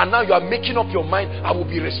church and now you are making up your mind, I will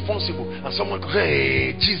be responsible. And someone goes,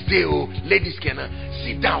 hey, Tuesday, ladies can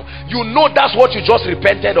sit down. You know that's what you just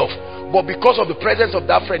repented of. But because of the presence of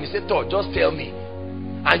that friend, he said, just tell me.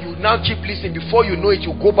 And you now keep listening. Before you know it,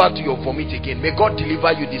 you go back to your vomit again. May God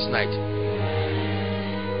deliver you this night.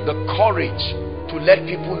 The courage to let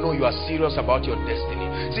people know you are serious about your destiny.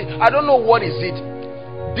 See, I don't know what is it.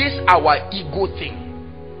 This our ego thing.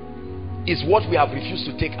 is what we have refused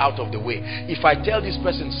to take out of the way. If I tell this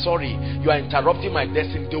person, sorry, you are interrupting my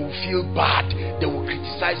destiny, they will feel bad. They will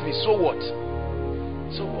criticize me. So what?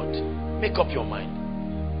 So what? Make up your mind.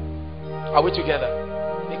 Are we together?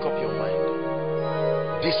 Make up your mind.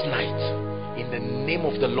 This night, in the name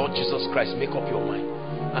of the Lord Jesus Christ, make up your mind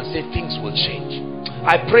and say things will change.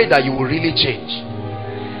 I pray that you will really change.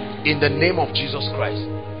 In the name of Jesus Christ.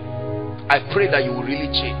 I pray that you will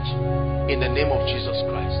really change. In the name of Jesus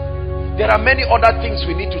Christ. There are many other things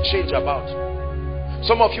we need to change about.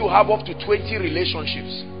 Some of you have up to 20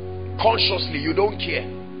 relationships. Consciously, you don't care.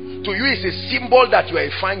 To you, it's a symbol that you are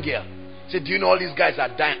a fine girl. Say, do you know all these guys are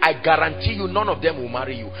dying? I guarantee you, none of them will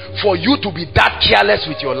marry you. For you to be that careless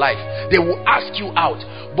with your life, they will ask you out.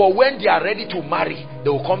 But when they are ready to marry, they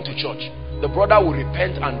will come to church. The brother will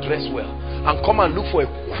repent and dress well and come and look for a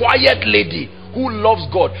quiet lady who loves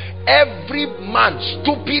God. Every man,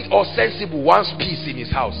 stupid or sensible, wants peace in his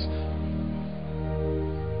house.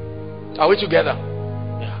 Are we together?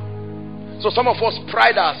 Yeah. So some of us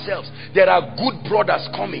pride ourselves. There are good brothers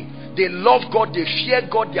coming. They love God, they fear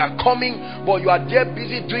God, they are coming, but you are there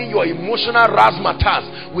busy doing your emotional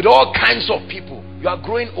razzmatazz with all kinds of people. You are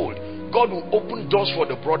growing old. God will open doors for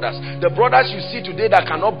the brothers. The brothers you see today that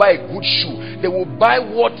cannot buy a good shoe, they will buy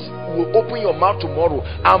what will open your mouth tomorrow.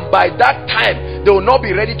 And by that time, they will not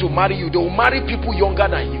be ready to marry you. They will marry people younger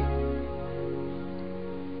than you.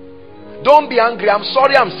 Don't be angry. I'm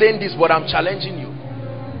sorry I'm saying this, but I'm challenging you.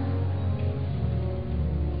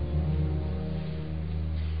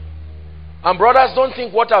 And brothers, don't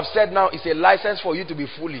think what I've said now is a license for you to be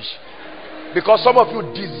foolish. Because some of you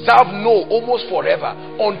deserve no almost forever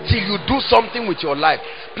until you do something with your life.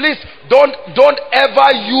 Please don't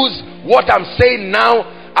ever use what I'm saying now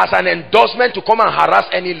as an endorsement to come and harass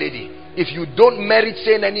any lady. If you don't merit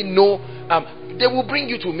saying any no, they will bring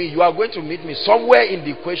you to me. You are going to meet me somewhere in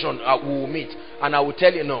the equation. We will meet, and I will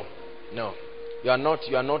tell you no, you are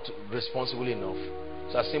not responsible enough.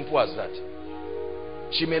 It's as simple as that.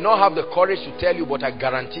 She may not have the courage to tell you, but I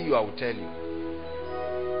guarantee you I will tell you.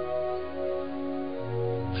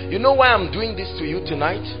 You know why I'm doing this to you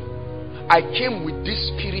tonight? I came with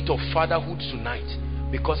this spirit of fatherhood tonight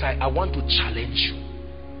because I want to challenge you.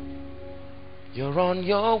 You're on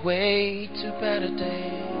your way to better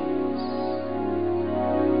days.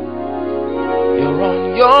 You're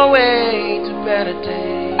on your way to better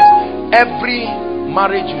days. Every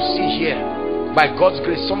marriage you see here, by God's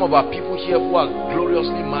grace, some of our people here who are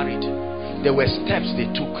gloriously married, there were steps they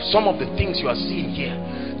took. Some of the things you are seeing here,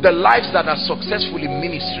 the lives that are successful in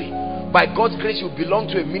ministry, by God's grace you belong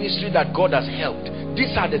to a ministry that God has helped.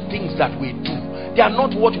 These are the things that we do. They are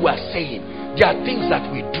not what we are saying. They are things that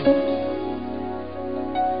we do.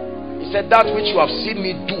 He said, that which you have seen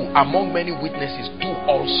me do among many witnesses, do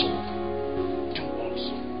also. Do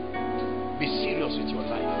also. Be serious with your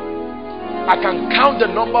life. I can count the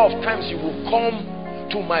number of times you will come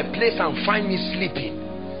to my place and find me sleeping,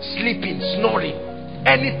 snoring,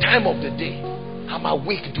 any time of the day. I'm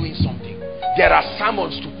awake doing something. There are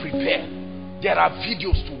sermons to prepare. There are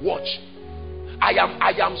videos to watch. I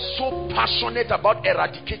am so passionate about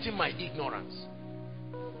eradicating my ignorance.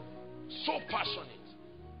 So passionate.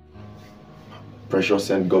 Precious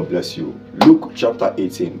and God bless you. Luke chapter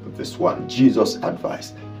 18 verse 1. Jesus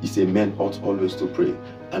advised. He said, men ought always to pray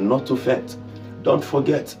and not to faint. Don't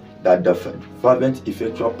forget that the fervent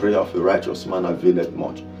effectual prayer of a righteous man availeth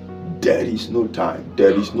much. There is no time.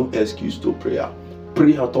 There is no excuse to prayer.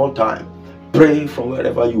 Pray at all time. Pray from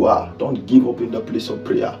wherever you are. Don't give up in the place of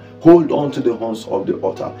prayer. Hold on to the horns of the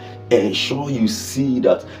altar. Ensure you see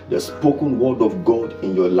that the spoken word of God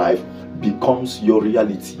in your life becomes your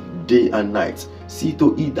reality day and night. See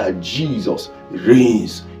to it that Jesus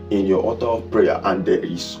reigns in your altar of prayer, and there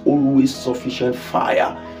is always sufficient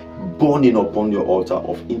fire burning upon your altar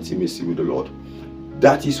of intimacy with the Lord.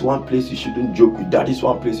 That is one place you shouldn't joke with. That is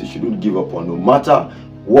one place you shouldn't give up on. No matter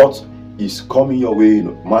what is coming your way,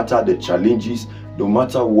 no matter the challenges, no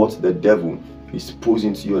matter what the devil is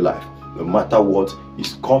posing to your life, no matter what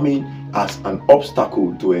is coming as an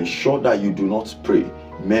obstacle to ensure that you do not pray,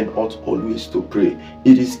 men ought always to pray.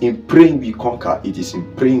 It is in praying we conquer. It is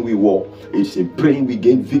in praying we war. It is in praying we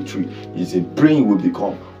gain victory. It is in praying we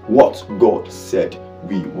become what God said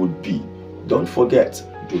we would be. Don't forget,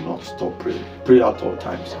 do not stop praying. Pray at all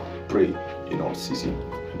times. Pray in all season.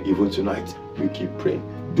 And even tonight, we keep praying.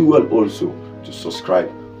 Do well also to subscribe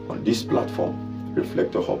on this platform,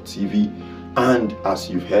 Reflector Hub TV. And as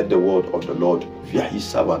you've heard the word of the Lord via his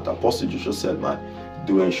servant, Apostle Joshua Selman,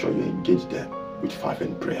 do ensure you engage them with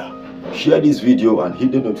fervent prayer. Share this video and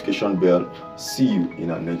hit the notification bell. See you in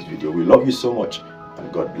our next video. We love you so much,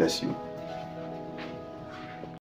 and God bless you.